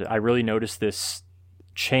levels, and I really noticed this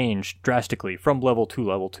change drastically from level to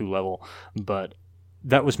level to level. But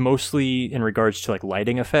that was mostly in regards to like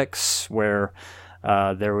lighting effects, where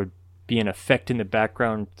there would be an effect in the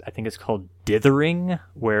background, I think it's called dithering,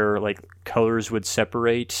 where like colors would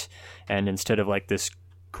separate, and instead of like this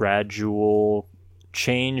gradual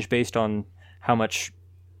change based on how much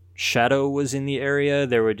shadow was in the area,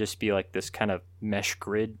 there would just be like this kind of mesh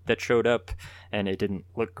grid that showed up, and it didn't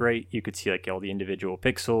look great. You could see like all the individual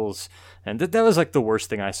pixels, and that was like the worst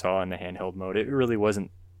thing I saw in the handheld mode. It really wasn't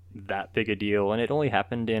that big a deal, and it only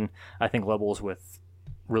happened in, I think, levels with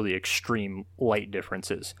really extreme light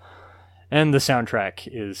differences. And the soundtrack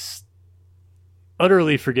is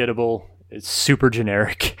utterly forgettable. It's super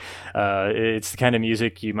generic. It's the kind of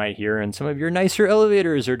music you might hear in some of your nicer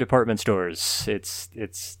elevators or department stores.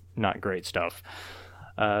 It's not great stuff.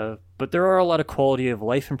 But there are a lot of quality of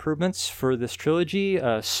life improvements for this trilogy.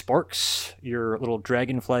 Sparks, your little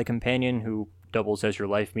dragonfly companion who doubles as your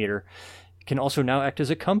life meter, can also now act as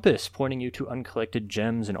a compass, pointing you to uncollected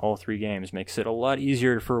gems in all 3 games. Makes it a lot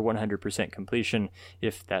easier for 100% completion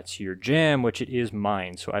if that's your jam, which it is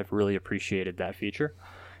mine, so I've really appreciated that feature.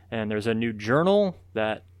 And there's a new journal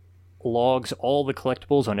that logs all the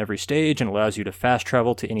collectibles on every stage and allows you to fast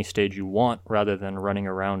travel to any stage you want rather than running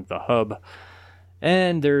around the hub.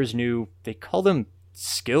 And there's new, they call them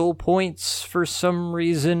skill points for some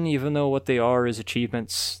reason, even though what they are is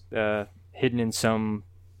achievements hidden in some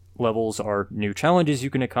levels are new challenges you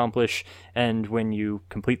can accomplish, and when you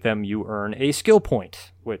complete them, you earn a skill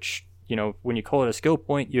point, which, when you call it a skill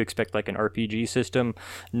point, you expect like an RPG system.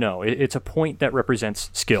 No, it's a point that represents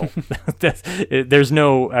skill. There's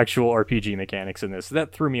no actual RPG mechanics in this.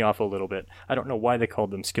 That threw me off a little bit. I don't know why they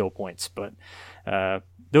called them skill points, but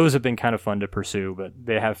those have been kind of fun to pursue, but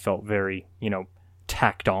they have felt very,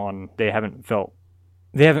 tacked on. They haven't felt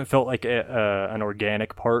like an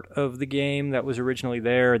organic part of the game that was originally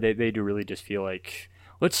there. They do really just feel like,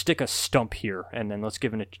 let's stick a stump here, and then let's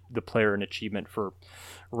give the player an achievement for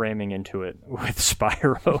ramming into it with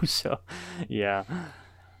Spyro. So, yeah.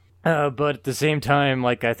 But at the same time,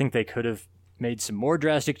 like, I think they could have made some more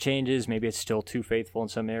drastic changes. Maybe it's still too faithful in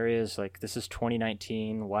some areas. Like, this is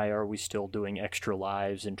 2019. Why are we still doing extra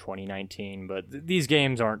lives in 2019? But these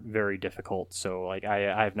games aren't very difficult. So, like,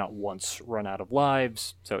 I have not once run out of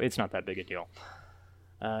lives. So it's not that big a deal.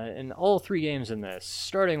 And all 3 games in this,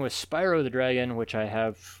 starting with Spyro the Dragon, which I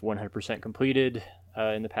have 100% completed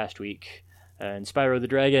in the past week. And Spyro the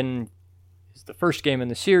Dragon is the first game in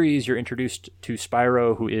the series. You're introduced to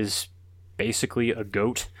Spyro, who is basically a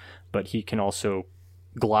goat, but he can also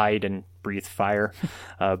glide and breathe fire.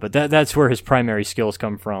 But that's where his primary skills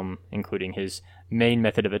come from, including his main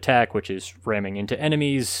method of attack, which is ramming into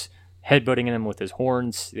enemies, headbutting them with his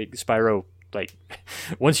horns. Spyro, like,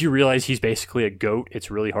 once you realize he's basically a goat,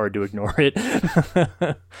 it's really hard to ignore it.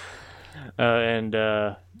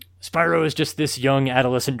 Spyro is just this young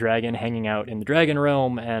adolescent dragon hanging out in the dragon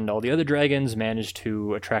realm, and all the other dragons manage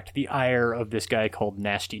to attract the ire of this guy called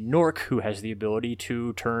Nasty Nork, who has the ability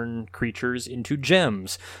to turn creatures into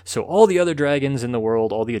gems. So all the other dragons in the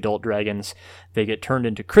world, all the adult dragons, they get turned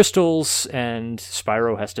into crystals, and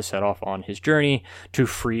Spyro has to set off on his journey to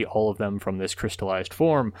free all of them from this crystallized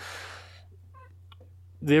form.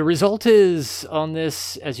 The result is, on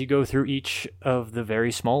this, as you go through each of the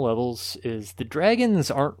very small levels, is the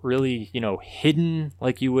dragons aren't really, hidden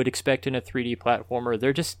like you would expect in a 3D platformer.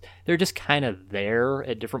 They're just kind of there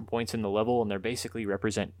at different points in the level, and they basically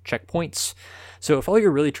represent checkpoints. So if all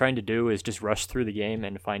you're really trying to do is just rush through the game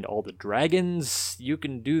and find all the dragons, you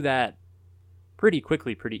can do that pretty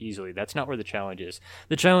quickly, pretty easily. That's not where the challenge is.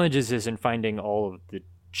 The challenge is in finding all of the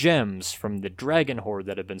gems from the dragon horde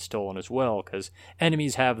that have been stolen as well, because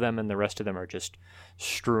enemies have them and the rest of them are just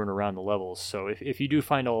strewn around the levels. So if you do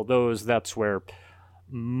find all of those, that's where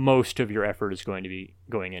most of your effort is going to be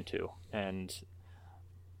going into. And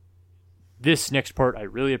this next part I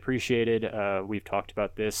really appreciated. We've talked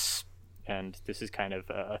about this, and this is kind of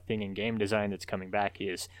a thing in game design that's coming back,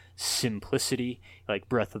 is simplicity. Like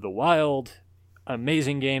Breath of the Wild,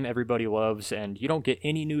 amazing game everybody loves, and you don't get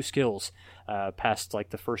any new skills past like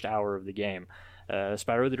the first hour of the game.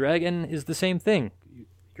 Spyro the Dragon is the same thing.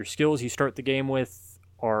 Your skills you start the game with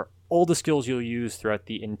are all the skills you'll use throughout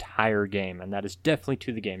the entire game, and that is definitely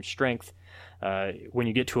to the game's strength. When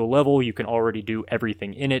you get to a level, you can already do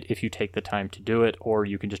everything in it if you take the time to do it, or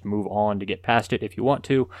you can just move on to get past it if you want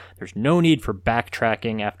to. There's no need for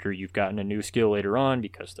backtracking after you've gotten a new skill later on,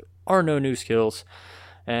 because there are no new skills,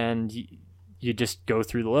 and you just go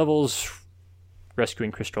through the levels,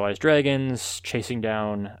 rescuing crystallized dragons, chasing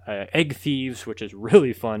down egg thieves, which is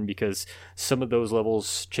really fun because some of those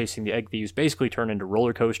levels chasing the egg thieves basically turn into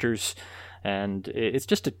roller coasters, and it's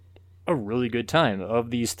just a really good time.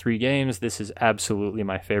 Of these 3 games, this is absolutely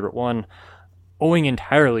my favorite one, owing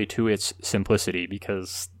entirely to its simplicity,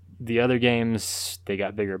 because the other games, they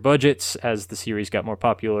got bigger budgets as the series got more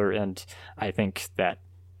popular, and I think that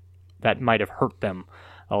might have hurt them.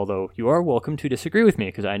 Although you are welcome to disagree with me,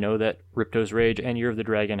 because I know that Ripto's Rage and Year of the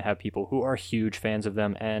Dragon have people who are huge fans of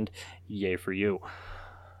them, and yay for you.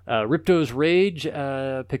 Ripto's Rage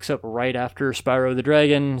picks up right after Spyro the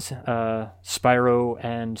Dragon. Spyro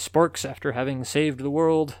and Sparx, after having saved the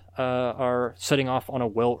world, are setting off on a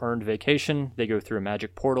well-earned vacation. They go through a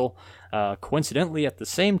magic portal, coincidentally at the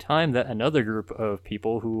same time that another group of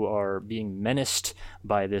people who are being menaced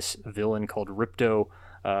by this villain called Ripto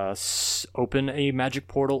open a magic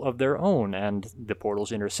portal of their own, and the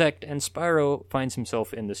portals intersect, and Spyro finds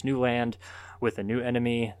himself in this new land with a new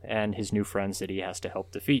enemy and his new friends that he has to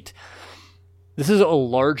help defeat. This is a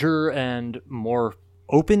larger and more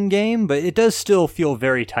open game, but it does still feel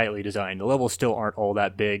very tightly designed. The levels still aren't all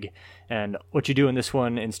that big, and what you do in this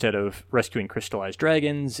one, instead of rescuing crystallized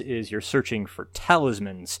dragons, is you're searching for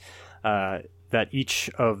talismans that each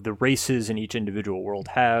of the races in each individual world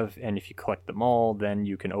have, and if you collect them all, then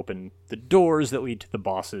you can open the doors that lead to the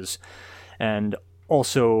bosses. And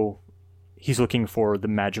also, he's looking for the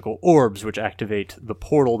magical orbs, which activate the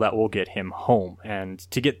portal that will get him home. And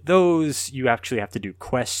to get those, you actually have to do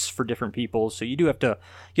quests for different people. So you have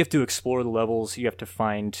to explore the levels. You have to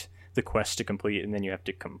find the quests to complete, and then you have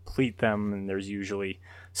to complete them. And there's usually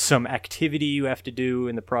some activity you have to do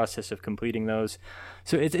in the process of completing those.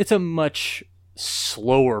 So it's a much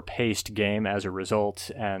slower paced game as a result,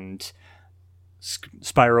 and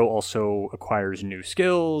Spyro also acquires new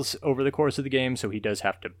skills over the course of the game, so he does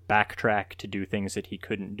have to backtrack to do things that he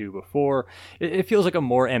couldn't do before. It feels like a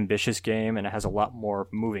more ambitious game, and it has a lot more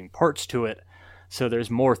moving parts to it, so there's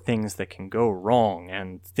more things that can go wrong,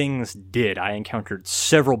 and things did. I encountered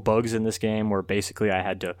several bugs in this game where basically I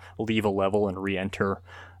had to leave a level and re-enter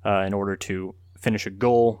in order to finish a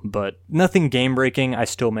goal, but nothing game-breaking. I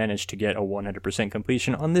still managed to get a 100%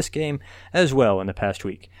 completion on this game as well in the past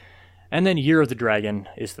week. And then Year of the Dragon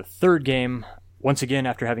is the third game. Once again,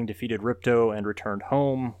 after having defeated Ripto and returned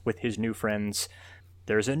home with his new friends,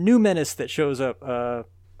 there's a new menace that shows up. A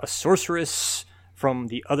sorceress from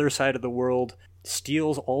the other side of the world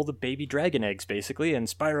steals all the baby dragon eggs, basically, and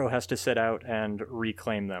Spyro has to set out and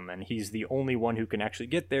reclaim them. And he's the only one who can actually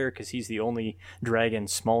get there, because he's the only dragon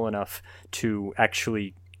small enough to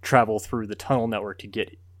actually travel through the tunnel network to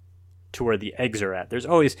get to where the eggs are at. There's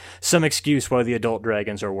always some excuse why the adult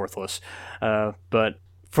dragons are worthless. But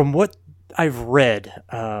from what I've read,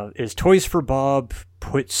 is Toys for Bob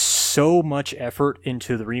put so much effort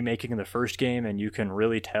into the remaking of the first game, and you can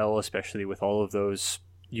really tell, especially with all of those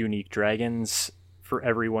unique dragons for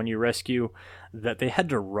everyone you rescue, that they had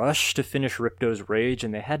to rush to finish Ripto's Rage,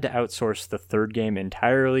 and they had to outsource the third game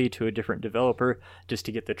entirely to a different developer just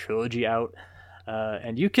to get the trilogy out.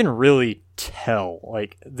 And you can really tell,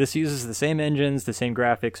 like, this uses the same engines, the same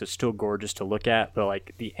graphics, it's still gorgeous to look at, but,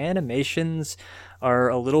 like, the animations are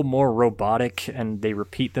a little more robotic, and they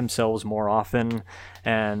repeat themselves more often,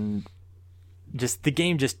 and just the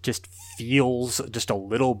game just feels just a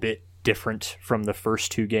little bit different from the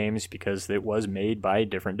first two games because it was made by a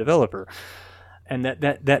different developer. And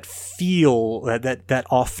that feel, that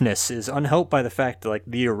offness is unhelped by the fact that, like,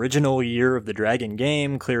 the original Year of the Dragon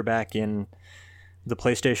game, clear back in the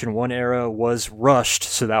PlayStation 1 era, was rushed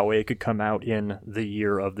so that way it could come out in the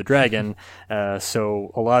Year of the Dragon.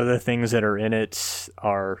 So a lot of the things that are in it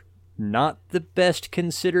are not the best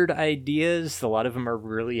considered ideas. A lot of them are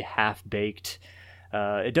really half-baked.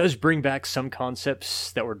 It does bring back some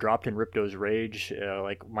concepts that were dropped in Ripto's Rage.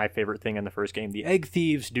 Like my favorite thing in the first game, the egg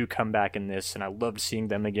thieves do come back in this, and I loved seeing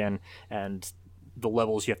them again, and the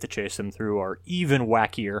levels you have to chase them through are even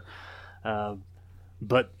wackier.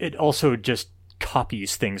 But it also just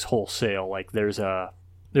copies things wholesale. Like there's a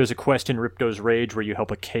quest in Ripto's Rage where you help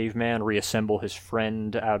a caveman reassemble his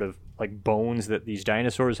friend out of like bones that these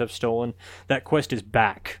dinosaurs have stolen. That quest is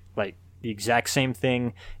back, like the exact same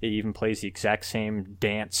thing. It even plays the exact same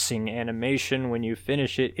dancing animation when you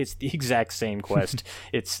finish it. It's the exact same quest.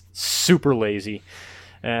 It's super lazy,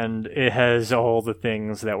 and it has all the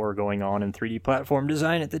things that were going on in 3D platform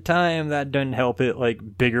design at the time. That doesn't help it.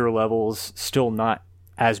 Like bigger levels, still not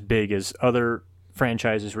as big as other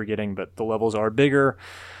franchises we're getting, but the levels are bigger.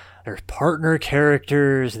 There's partner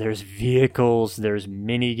characters, there's vehicles, there's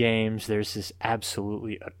mini games. There's this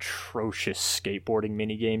absolutely atrocious skateboarding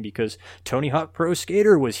mini game because Tony Hawk Pro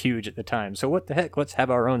Skater was huge at the time. So what the heck? Let's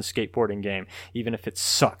have our own skateboarding game, even if it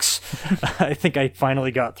sucks. I think I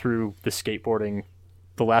finally got through the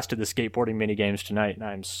last of the skateboarding mini games tonight, and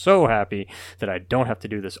I'm so happy that I don't have to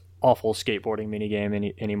do this awful skateboarding mini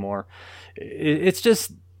game anymore. It's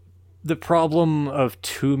just the problem of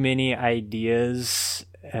too many ideas.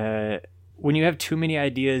 When you have too many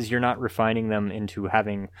ideas, you're not refining them into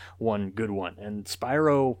having one good one. And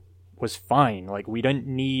Spyro was fine. Like, we didn't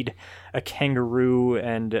need a kangaroo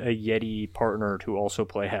and a Yeti partner to also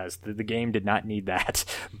play as. The game did not need that,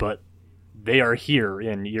 but they are here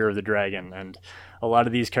in Year of the Dragon, and a lot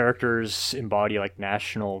of these characters embody like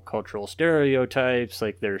national cultural stereotypes.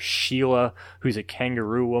 Like there's Sheila, who's a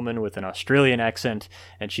kangaroo woman with an Australian accent,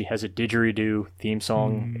 and she has a didgeridoo theme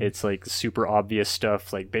song. It's like super obvious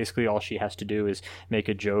stuff. Like basically all she has to do is make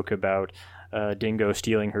a joke about Dingo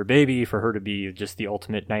stealing her baby for her to be just the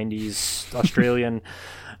ultimate 90s Australian.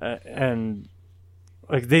 And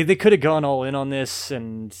like they could have gone all in on this,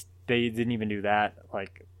 and they didn't even do that.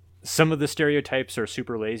 Like some of the stereotypes are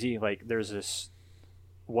super lazy. Like there's this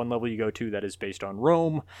one level you go to that is based on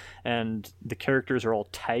Rome, and the characters are all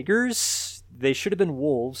tigers. They should have been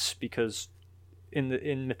wolves because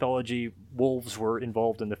in mythology wolves were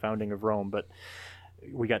involved in the founding of Rome, but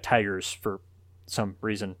we got tigers for some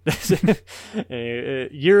reason.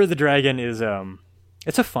 Year of the Dragon is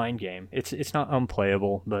it's a fine game. It's not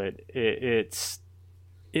unplayable, but it's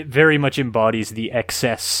it very much embodies the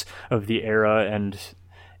excess of the era and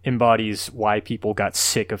embodies why people got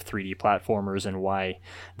sick of 3D platformers and why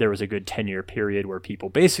there was a good 10-year period where people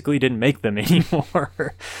basically didn't make them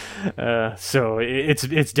anymore. So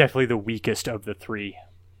it's definitely the weakest of the three.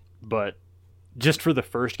 But just for the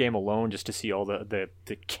first game alone, just to see all the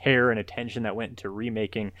care and attention that went into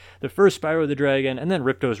remaking the first Spyro the Dragon, and then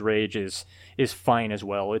Ripto's Rage is fine as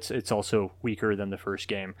well. It's also weaker than the first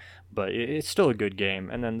game, but it's still a good game.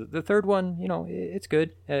 And then the third one, it's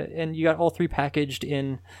good, and you got all three packaged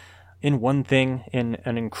in one thing, in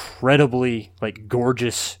an incredibly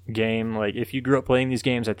gorgeous game. Like, if you grew up playing these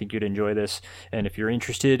games, I think you'd enjoy this. And if you're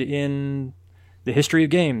interested in the history of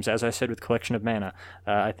games, as I said with Collection of Mana,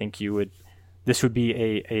 I think you would. This would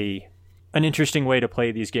be an interesting way to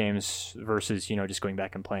play these games versus, just going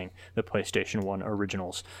back and playing the PlayStation 1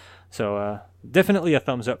 originals. So definitely a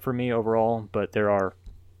thumbs up for me overall, but there are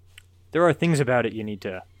things about it you need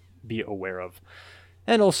to be aware of.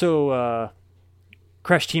 And also,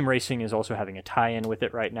 Crash Team Racing is also having a tie-in with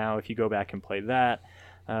it right now. If you go back and play that,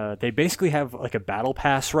 they basically have a battle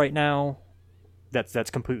pass right now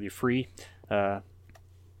that's completely free,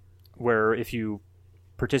 where if you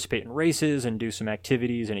participate in races and do some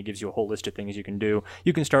activities, and it gives you a whole list of things you can do,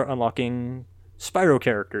 you can start unlocking Spyro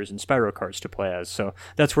characters and Spyro cards to play as. So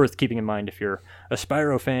that's worth keeping in mind if you're a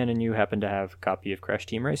Spyro fan and you happen to have a copy of Crash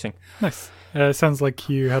Team Racing. Nice. Sounds like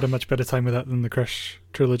you had a much better time with that than the Crash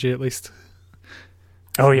trilogy, at least.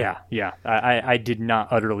 Oh yeah. I did not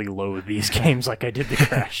utterly loathe these games like I did the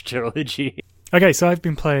Crash trilogy. Okay, so I've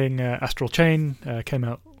been playing Astral Chain. Came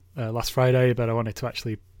out last Friday, but I wanted to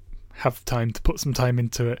actually have time to put some time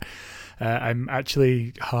into it. I'm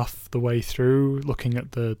actually half the way through, looking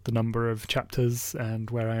at the number of chapters and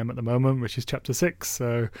where I am at the moment, which is chapter 6,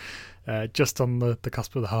 so just on the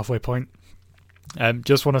cusp of the halfway point.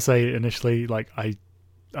 Just want to say initially, I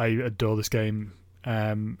adore this game.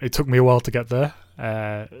 It took me a while to get there.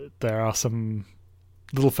 There are some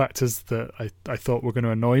little factors that I thought were going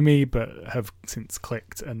to annoy me, but have since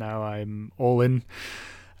clicked, and now I'm all in.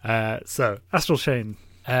 So, Astral Chain.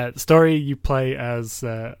 The story, you play as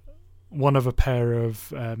one of a pair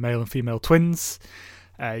of male and female twins.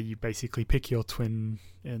 You basically pick your twin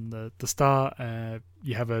in the start.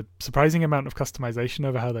 You have a surprising amount of customization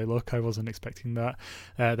over how they look. I wasn't expecting that.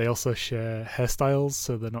 They also share hairstyles,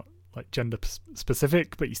 so they're not gender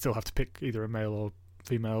specific, but you still have to pick either a male or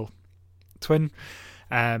female twin.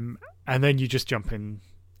 And then you just jump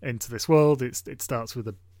into this world. It starts with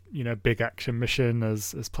a big action mission,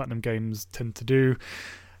 as Platinum Games tend to do,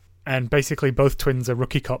 and basically both twins are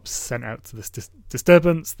rookie cops sent out to this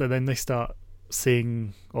disturbance. Then they start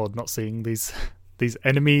seeing or not seeing these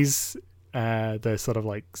enemies. They're sort of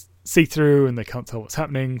see-through, and they can't tell what's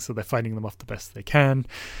happening, so they're fighting them off the best they can.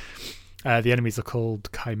 The enemies are called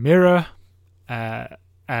Chimera,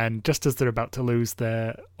 and just as they're about to lose,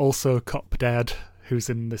 their also cop dad, who's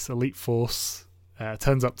in this elite force,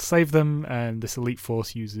 turns up to save them, and this elite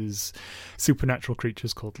force uses supernatural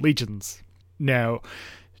creatures called legions. Now,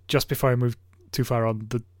 just before I move too far on,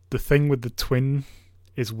 the thing with the twin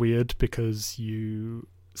is weird, because you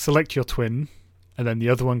select your twin, and then the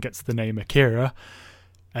other one gets the name Akira,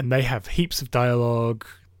 and they have heaps of dialogue.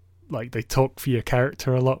 They talk for your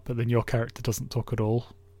character a lot, but then your character doesn't talk at all,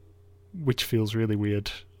 which feels really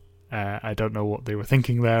weird. I don't know what they were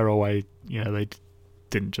thinking there, or why they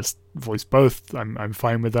didn't just voice both. I'm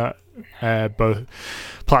fine with that. Both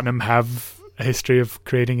Platinum have a history of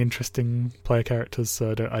creating interesting player characters,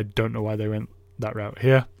 so I don't know why they went that route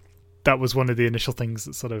here. That was one of the initial things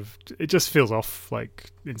that it just feels off,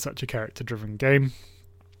 in such a character-driven game.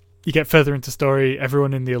 You get further into story,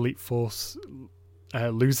 everyone in the elite force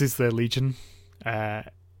loses their legion,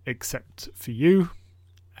 except for you,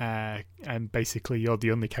 and basically you're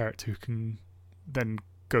the only character who can then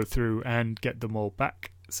go through and get them all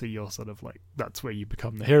back. So you're that's where you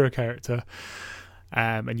become the hero character,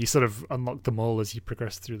 and you unlock them all as you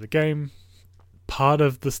progress through the game. Part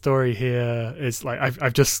of the story here is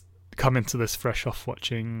I've just come into this fresh off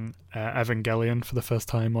watching Evangelion for the first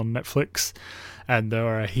time on Netflix, and there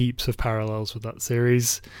are heaps of parallels with that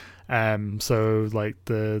series. So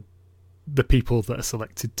the people that are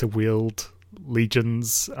selected to wield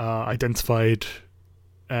legions are identified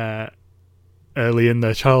early in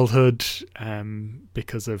their childhood,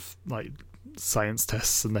 because of science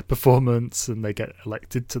tests and their performance, and they get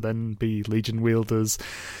elected to then be legion wielders.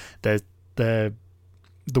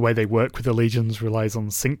 The way they work with the legions relies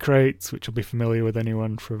on sync rates, which will be familiar with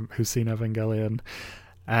anyone who's seen Evangelion.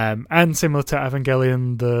 And similar to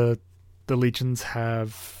Evangelion, the legions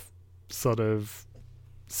have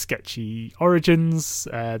sketchy origins.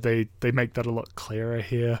 They make that a lot clearer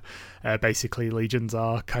here. Basically, legions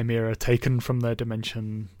are chimera taken from their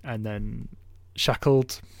dimension and then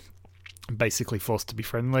shackled, basically forced to be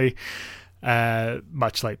friendly,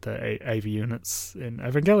 much like the AV units in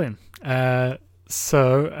Evangelion. And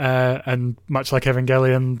much like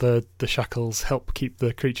Evangelion, the shackles help keep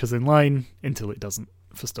the creatures in line until it doesn't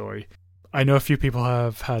for story. I know a few people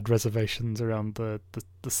have had reservations around the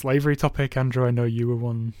slavery topic. Andrew, I know you were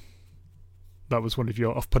one. That was one of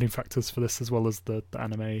your off-putting factors for this, as well as the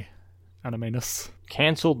anime-ness.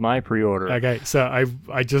 Cancelled my pre-order. Okay, so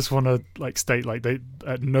I just want to state they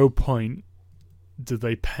at no point do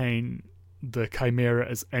they paint the chimera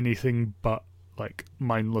as anything but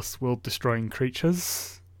mindless, world-destroying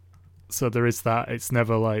creatures. So there is that. It's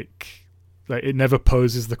never it never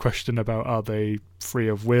poses the question about are they free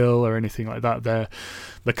of will or anything like that.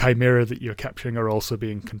 The chimera that you're capturing are also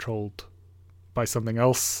being controlled by something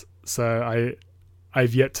else. So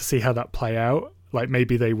I've yet to see how that play out.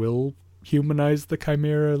 Maybe they will humanize the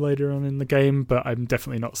chimera later on in the game, but I'm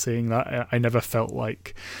definitely not seeing that. I never felt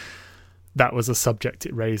like that was a subject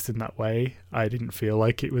it raised in that way. I didn't feel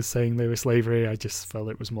like it was saying they were slavery. I just felt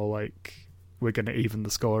it was more like, we're going to even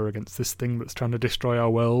the score against this thing that's trying to destroy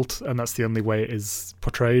our world, and that's the only way it is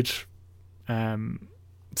portrayed.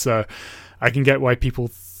 So I can get why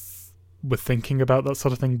people were thinking about that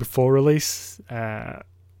sort of thing before release.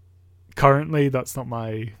 Currently, that's not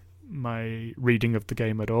my reading of the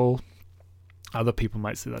game at all. Other people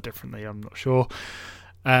might see that differently, I'm not sure.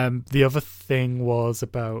 The other thing was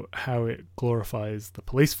about how it glorifies the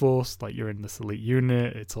police force, you're in this elite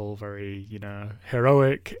unit, it's all very,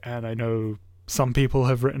 heroic, and I know some people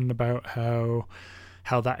have written about how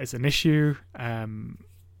that is an issue.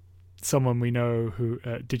 Someone we know who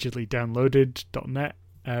digitally-downloaded.net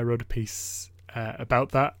wrote a piece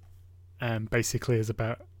about that, basically is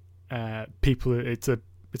about people. It's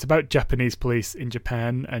about Japanese police in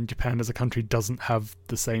Japan, and Japan as a country doesn't have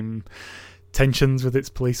the same tensions with its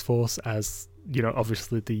police force as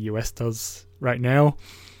obviously the US does right now.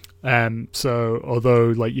 So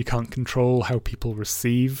although you can't control how people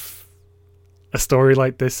receive a story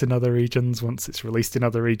like this in other regions once it's released in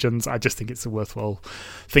other regions, I just think it's a worthwhile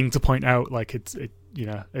thing to point out. It's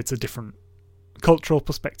a different cultural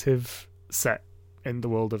perspective set in the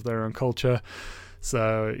world of their own culture.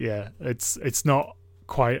 So yeah, it's not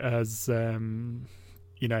quite as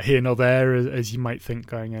here nor there as you might think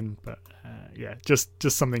going in, but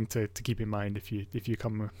just something to keep in mind if you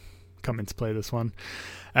come into play this one.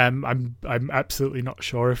 I'm absolutely not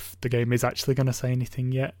sure if the game is actually going to say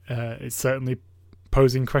anything yet. It's certainly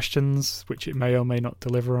posing questions which it may or may not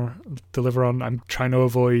deliver on. I'm trying to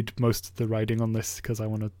avoid most of the writing on this because I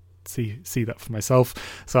want to see that for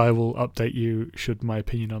myself, so I will update you should my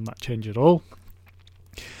opinion on that change at all.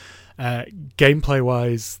 Gameplay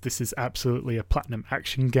wise, this is absolutely a platinum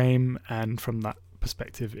action game, and from that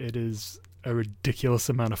perspective it is a ridiculous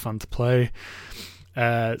amount of fun to play.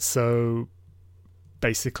 So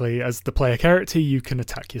basically, as the player character, you can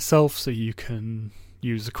attack yourself, so you can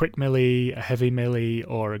use a quick melee, a heavy melee,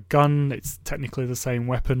 or a gun. It's technically the same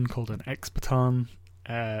weapon called an X-Baton,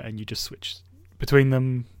 and you just switch between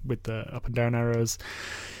them with the up and down arrows.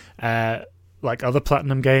 Like other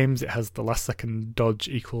Platinum games, it has the last second dodge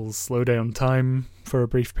equals slowdown time for a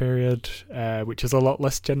brief period, which is a lot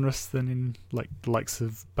less generous than in the likes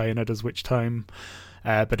of Bayonetta's Witch Time,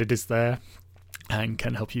 but it is there and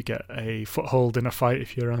can help you get a foothold in a fight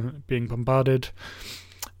if you're being bombarded.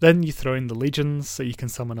 Then you throw in the legions, so you can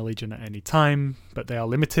summon a legion at any time, but they are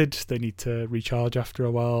limited. They need to recharge after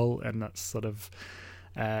a while, and that's sort of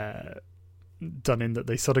done in that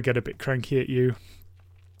they sort of get a bit cranky at you.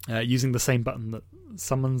 Using the same button that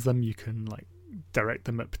summons them, you can direct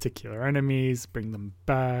them at particular enemies, bring them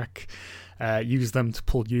back, use them to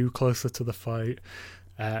pull you closer to the fight.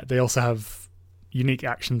 They also have unique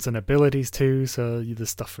actions and abilities too, so there's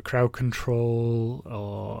stuff for crowd control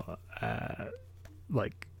or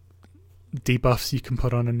debuffs you can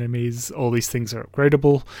put on enemies. All these things are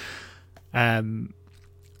upgradable.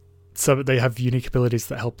 So they have unique abilities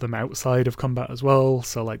that help them outside of combat as well.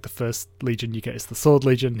 So the first Legion you get is the Sword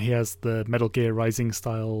Legion. He has the Metal Gear Rising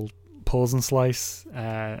style pause and slice,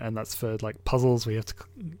 and that's for puzzles where you have to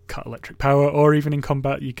cut electric power, or even in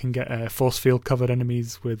combat you can get force field covered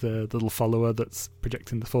enemies with a little follower that's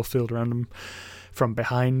projecting the force field around them from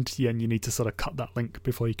behind, and you need to sort of cut that link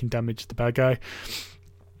before you can damage the bad guy.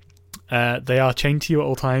 They are chained to you at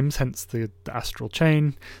all times, hence the astral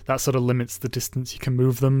chain. That sort of limits the distance you can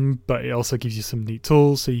move them, but it also gives you some neat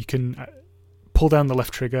tools, so you can pull down the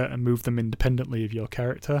left trigger and move them independently of your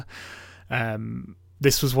character.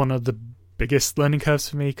 This was one of the biggest learning curves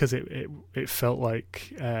for me, because it felt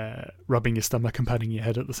like rubbing your stomach and patting your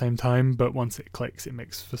head at the same time. But once it clicks, it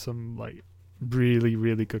makes for some like really,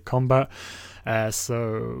 really good combat.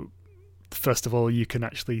 So first of all, you can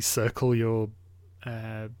actually circle your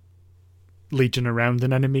legion around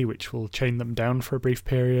an enemy, which will chain them down for a brief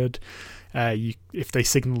period. If they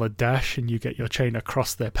signal a dash and you get your chain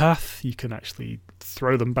across their path, you can actually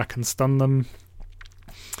throw them back and stun them.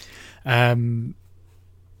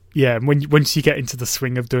 Once you get into the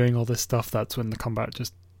swing of doing all this stuff, that's when the combat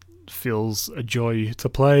just feels a joy to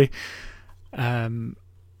play. Some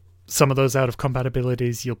of those out of combat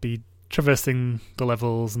abilities, you'll be traversing the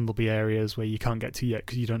levels and there'll be areas where you can't get to yet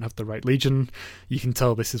because you don't have the right legion. You can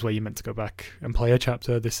tell this is where you're meant to go back and play a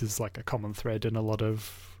chapter. This is like a common thread in a lot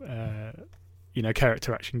of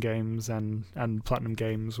character action games and Platinum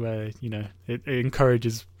games, where it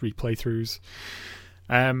encourages replay throughs.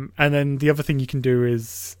 And then the other thing you can do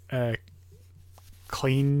is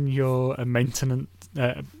clean your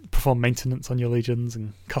perform maintenance on your legions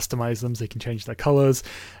and customize them so you can change their colors.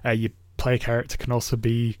 Your player character can also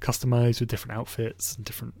be customized with different outfits and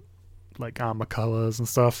different like armor colors and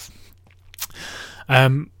stuff.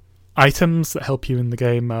 Items that help you in the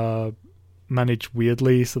game are managed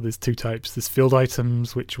weirdly. So there's two types. There's field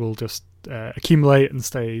items, which will just accumulate and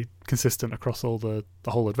stay consistent across all the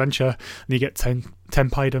whole adventure. And you get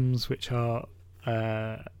temp items, which are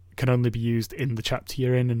can only be used in the chapter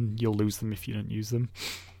you're in, and you'll lose them if you don't use them.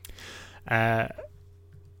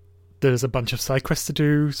 There's a bunch of side quests to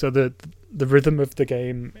do. So the rhythm of the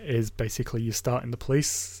game is basically you start in the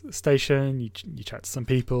police station, you chat to some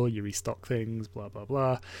people, you restock things, blah blah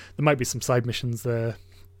blah. There might be some side missions there.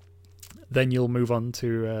 Then you'll move on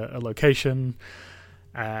to a location.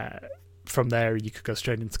 From there, you could go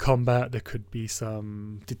straight into combat. There could be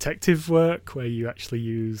some detective work where you actually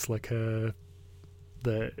use like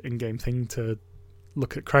the in-game thing to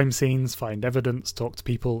look at crime scenes, find evidence, talk to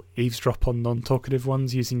people, eavesdrop on non-talkative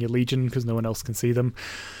ones using your legion because no one else can see them.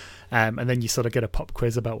 And then you sort of get a pop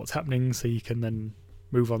quiz about what's happening, so you can then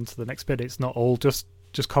move on to the next bit. It's not all just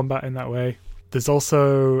combat in that way. There's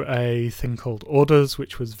also a thing called orders,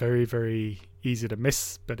 which was very, very easy to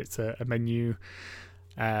miss, but it's a menu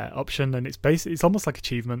option, and it's almost like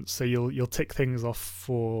achievements. So you'll tick things off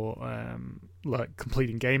for like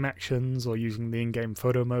completing game actions or using the in-game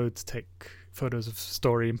photo mode to take photos of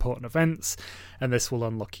story important events, and this will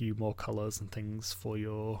unlock you more colors and things for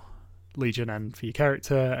your legion and for your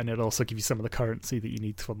character, and it'll also give you some of the currency that you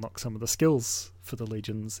need to unlock some of the skills for the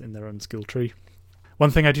legions in their own skill tree.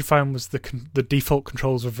 One thing I did find was the default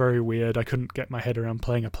controls were very weird. I couldn't get my head around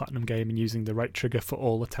playing a Platinum game and using the right trigger for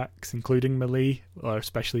all attacks, including melee, or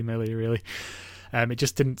especially melee, really. It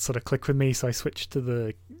just didn't sort of click with me, so I switched to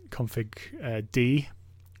the config D,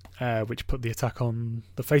 which put the attack on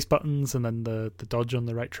the face buttons and then the dodge on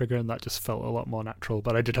the right trigger, and that just felt a lot more natural.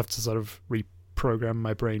 But I did have to sort of reprogram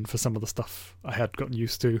my brain for some of the stuff I had gotten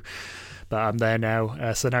used to. But I'm there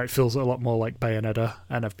now, so now it feels a lot more like Bayonetta,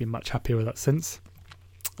 and I've been much happier with that since.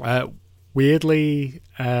 Weirdly,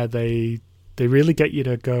 they really get you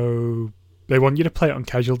to go. They want you to play it on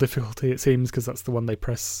casual difficulty, it seems, because that's the one they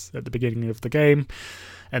press at the beginning of the game,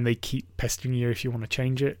 and they keep pestering you if you want to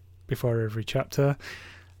change it before every chapter.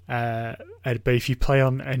 But if you play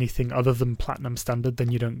on anything other than Platinum Standard,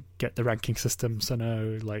 then you don't get the ranking system. So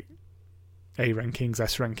no, like A rankings,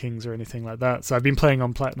 S rankings, or anything like that. So I've been playing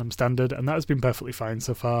on Platinum Standard, and that has been perfectly fine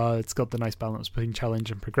so far. It's got the nice balance between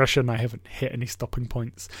challenge and progression. I haven't hit any stopping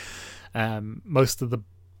points. Most of the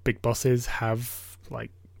big bosses have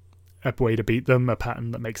like a way to beat them, a pattern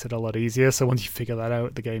that makes it a lot easier. So once you figure that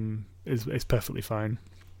out, the game is perfectly fine.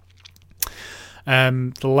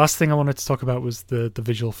 The last thing I wanted to talk about was the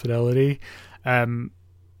visual fidelity.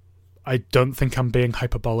 I don't think I'm being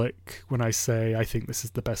hyperbolic when I say I think this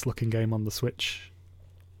is the best looking game on the Switch.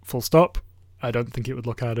 Full stop. I don't think it would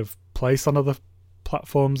look out of place on other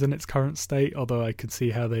platforms in its current state, although I could see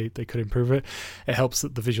how they could improve it. It helps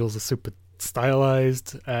that the visuals are super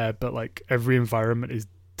stylized, but like every environment is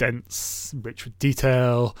dense, rich with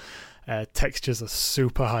detail. Textures are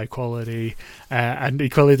super high quality, and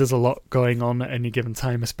equally there's a lot going on at any given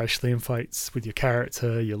time, especially in fights with your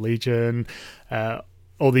character, your legion,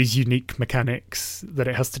 all these unique mechanics that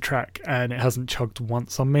it has to track, and it hasn't chugged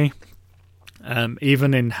once on me.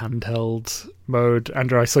 Even in handheld mode,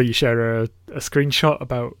 Andrew, I saw you share a screenshot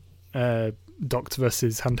about docked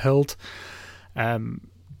versus handheld.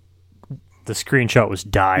 The screenshot was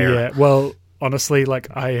dire. Yeah, well, honestly, like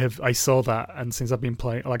I saw that, and since I've been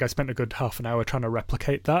playing, like I spent a good half an hour trying to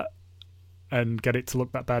replicate that and get it to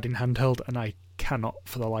look that bad in handheld, and I cannot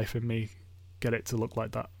for the life of me get it to look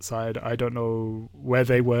like that. So I don't know where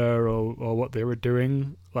they were or what they were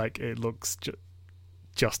doing. Like, it looks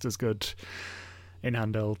just as good in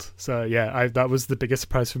handheld. So yeah, that was the biggest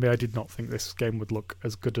surprise for me. I did not think this game would look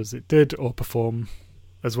as good as it did or perform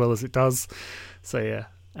as well as it does. So yeah,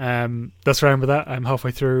 that's where I am with that. I'm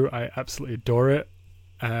halfway through. I absolutely adore it.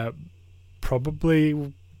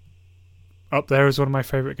 Probably up there as one of my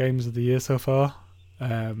favourite games of the year so far.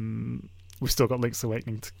 We've still got Link's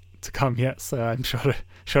Awakening to come yet, so I'm sure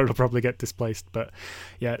it'll probably get displaced. But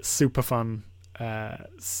yeah, it's super fun.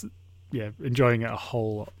 Yeah, enjoying it a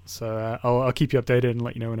whole lot. So I'll keep you updated and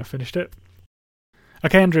let you know when I've finished it.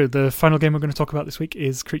 Okay, Andrew, the final game we're going to talk about this week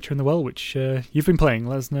is Creature in the Well, which you've been playing.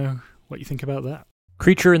 Let us know what you think about that.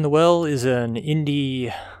 Creature in the Well is an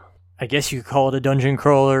indie, I guess you could call it a dungeon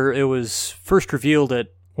crawler. It was first revealed at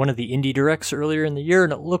one of the indie directs earlier in the year,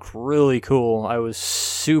 and it looked really cool. I was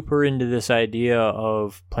super into this idea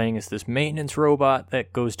of playing as this maintenance robot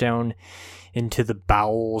that goes down into the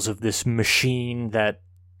bowels of this machine that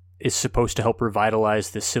is supposed to help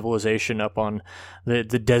revitalize this civilization up on the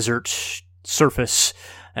desert surface.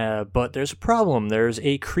 But there's a problem. There's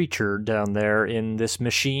a creature down there in this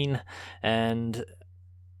machine, and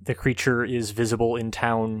the creature is visible in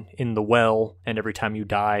town in the well, and every time you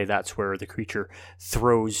die, that's where the creature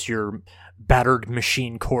throws your battered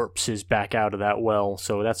machine corpses back out of that well.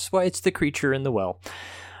 So that's why it's the Creature in the Well.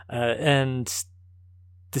 And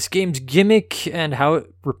this game's gimmick and how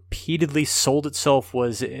it repeatedly sold itself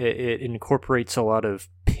was it incorporates a lot of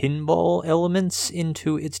pinball elements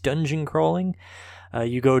into its dungeon crawling.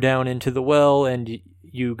 You go down into the well and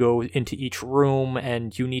you go into each room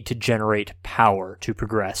and you need to generate power to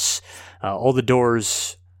progress. All the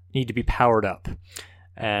doors need to be powered up.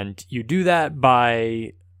 And you do that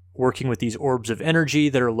by working with these orbs of energy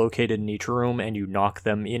that are located in each room, and you knock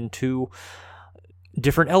them into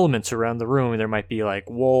different elements around the room. There might be like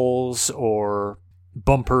walls or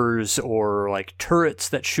bumpers or like turrets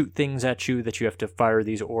that shoot things at you that you have to fire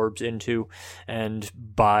these orbs into, and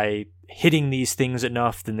by hitting these things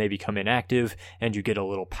enough, then they become inactive and you get a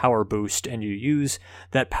little power boost, and you use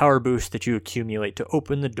that power boost that you accumulate to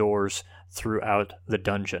open the doors throughout the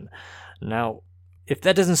dungeon. Now, if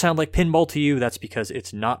that doesn't sound like pinball to you, that's because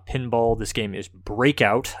it's not pinball. This game is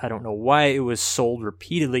Breakout. I don't know why it was sold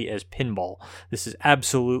repeatedly as pinball. This is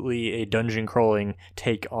absolutely a dungeon crawling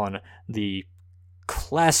take on the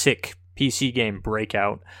classic PC game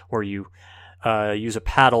Breakout, where you use a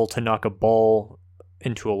paddle to knock a ball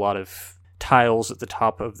into a lot of tiles at the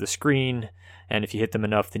top of the screen, and if you hit them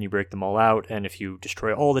enough, then you break them all out, and if you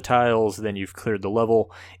destroy all the tiles, then you've cleared the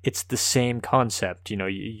level. It's the same concept. You know,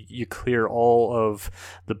 you clear all of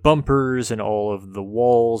the bumpers and all of the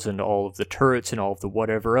walls and all of the turrets and all of the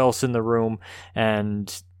whatever else in the room,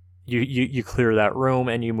 and you clear that room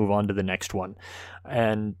and you move on to the next one.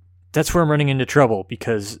 And that's where I'm running into trouble,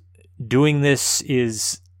 because doing this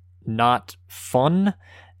is not fun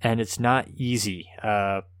and it's not easy.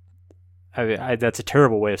 That's a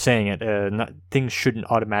terrible way of saying it. Things shouldn't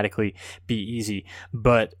automatically be easy,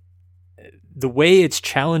 but the way it's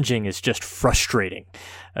challenging is just frustrating.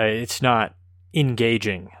 It's not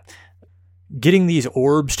engaging. Getting these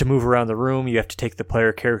orbs to move around the room, you have to take the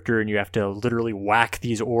player character and you have to literally whack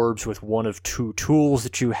these orbs with one of two tools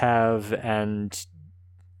that you have, and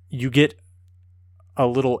you get a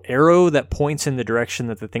little arrow that points in the direction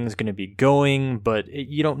that the thing's going to be going, but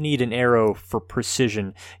you don't need an arrow for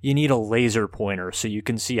precision. You need a laser pointer so you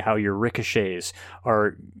can see how your ricochets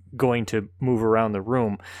are going to move around the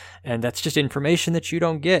room. And that's just information that you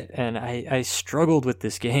don't get. And I struggled with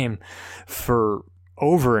this game for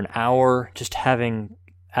over an hour, just having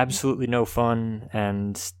absolutely no fun.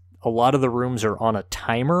 And a lot of the rooms are on a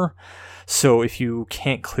timer. So if you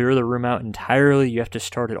can't clear the room out entirely, you have to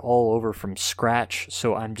start it all over from scratch.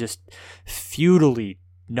 So I'm just futilely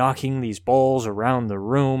knocking these balls around the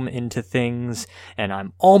room into things, and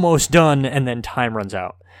I'm almost done, and then time runs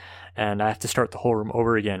out. And I have to start the whole room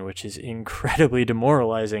over again, which is incredibly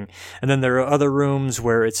demoralizing. And then there are other rooms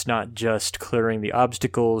where it's not just clearing the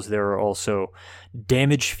obstacles, there are also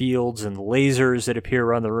damage fields and lasers that appear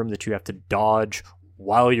around the room that you have to dodge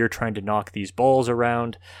while you're trying to knock these balls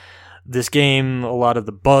around. This game, a lot of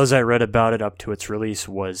the buzz I read about it up to its release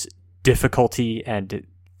was difficulty, and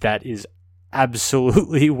that is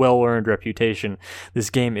absolutely well-earned reputation. This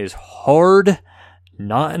game is hard,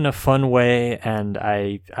 not in a fun way, and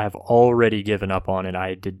I've already given up on it.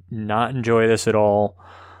 I did not enjoy this at all.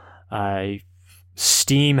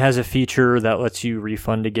 Steam has a feature that lets you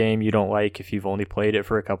refund a game you don't like if you've only played it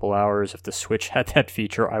for a couple hours. If the Switch had that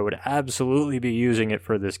feature, I would absolutely be using it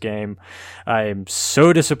for this game. I am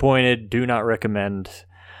so disappointed. Do not recommend.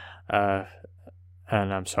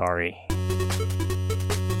 and I'm sorry.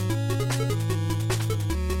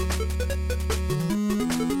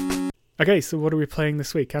 Okay, so what are we playing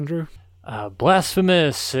this week, Andrew?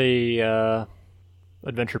 Blasphemous, a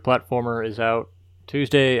adventure platformer, is out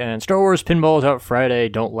Tuesday, and Star Wars Pinball is out Friday.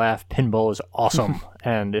 Don't laugh, Pinball is awesome.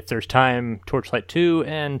 And if there's time, Torchlight 2,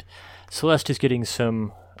 and Celeste is getting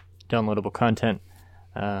some downloadable content,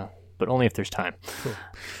 but only if there's time. Cool.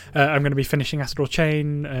 I'm going to be finishing Astral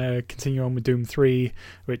Chain, continue on with Doom 3,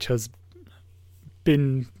 which has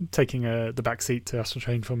been taking the back seat to Astral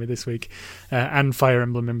Chain for me this week, and Fire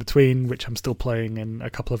Emblem in between, which I'm still playing in a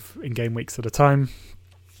couple of in-game weeks at a time.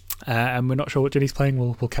 And we're not sure what Ginny's playing.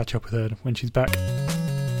 We'll catch up with her when she's back.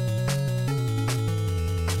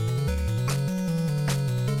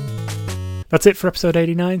 That's it for episode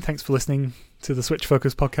 89. Thanks for listening to the Switch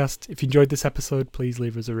Focus podcast. If you enjoyed this episode, please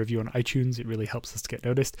leave us a review on iTunes. It really helps us to get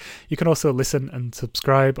noticed. You can also listen and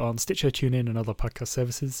subscribe on Stitcher, TuneIn, and other podcast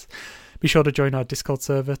services. Be sure to join our Discord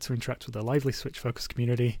server to interact with the lively Switch Focus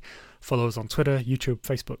community. Follow us on Twitter, YouTube,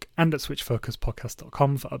 Facebook, and at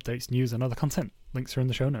switchfocuspodcast.com for updates, news, and other content. Links are in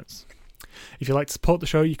the show notes. If you'd like to support the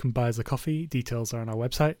show, you can buy us a coffee. Details are on our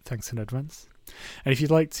website. Thanks in advance. And if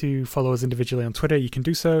you'd like to follow us individually on Twitter, you can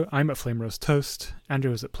do so. I'm at Flame Roast Toast.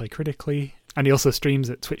 Andrew is at Play Critically. And he also streams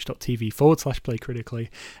at twitch.tv/playcritically.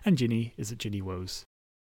 And Ginny is at Ginny Woes.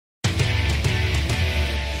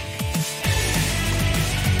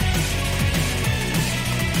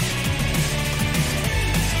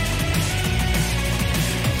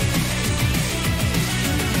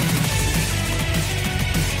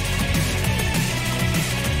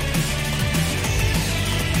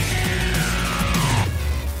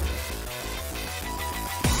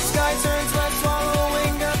 Sky turns left,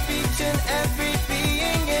 swallowing up each and every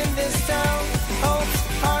being in this town. Hopes,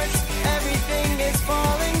 hearts, everything is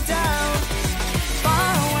falling down.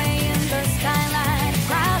 Far away in the skyline,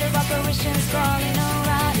 crowd of apparitions crawling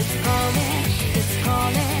around. It's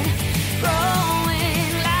calling,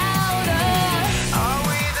 growing louder. Are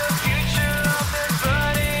we the future of this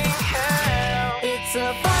burning hell? It's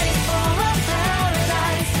a fight for a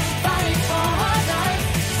paradise, fight for our life.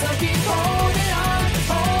 So keep holding on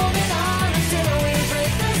until we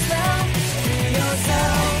break the spell. Free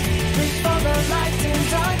yourself, reach for the light in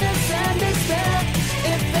darkness and despair.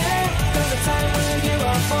 If there comes a time when you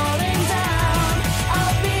are falling down,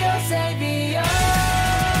 I'll be your savior.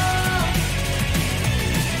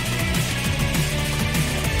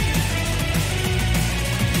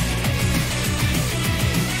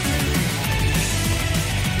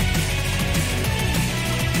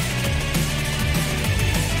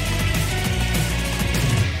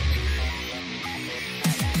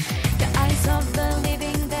 The eyes of the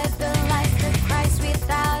living dead, the light that cries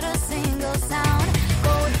without a single sound.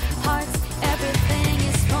 Cold hearts, everything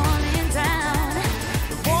is falling down.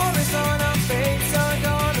 The war is on, our fates are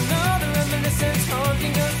gone. Another reminiscence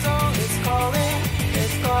haunting us all.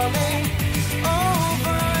 It's calling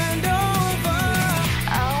over and over.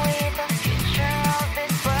 Are we the future of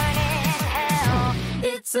this burning hell?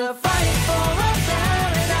 It's a fight for a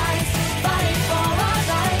paradise, fight for our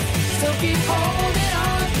life. So keep holding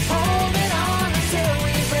on until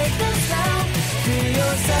we break the spell. Free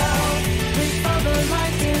yourself, reach for the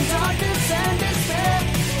light in darkness and despair.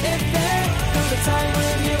 If there comes a time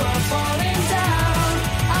when you are falling down,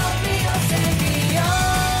 I'll be your savior.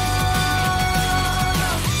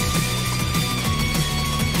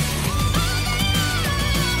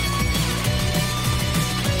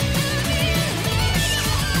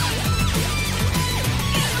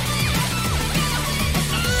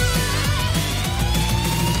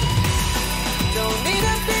 don't need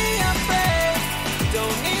to be afraid.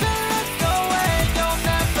 Don't need to look away. Don't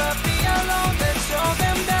ever be alone. Let's show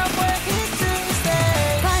them that we're here to stay.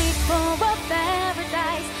 Fight for a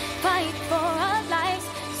paradise, fight for our lives.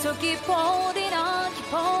 So keep holding on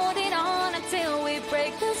until we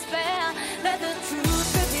break the spell. Let the truth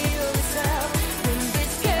reveal itself in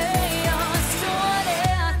this chaos.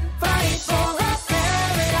 Jordan, fight for a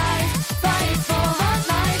paradise, fight for our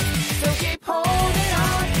lives. So keep holding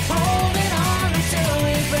on until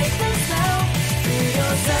we break the spell. Free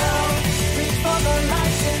yourself, reach for the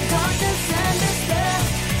light in darkness and despair.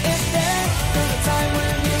 If there comes a time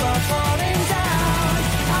when you are falling down,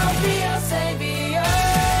 I'll be your savior.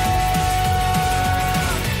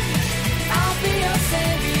 I'll be your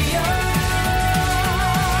savior.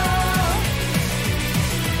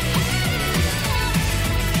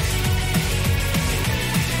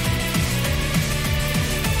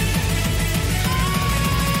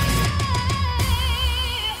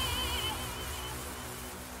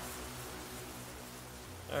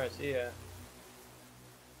 Alright, see ya.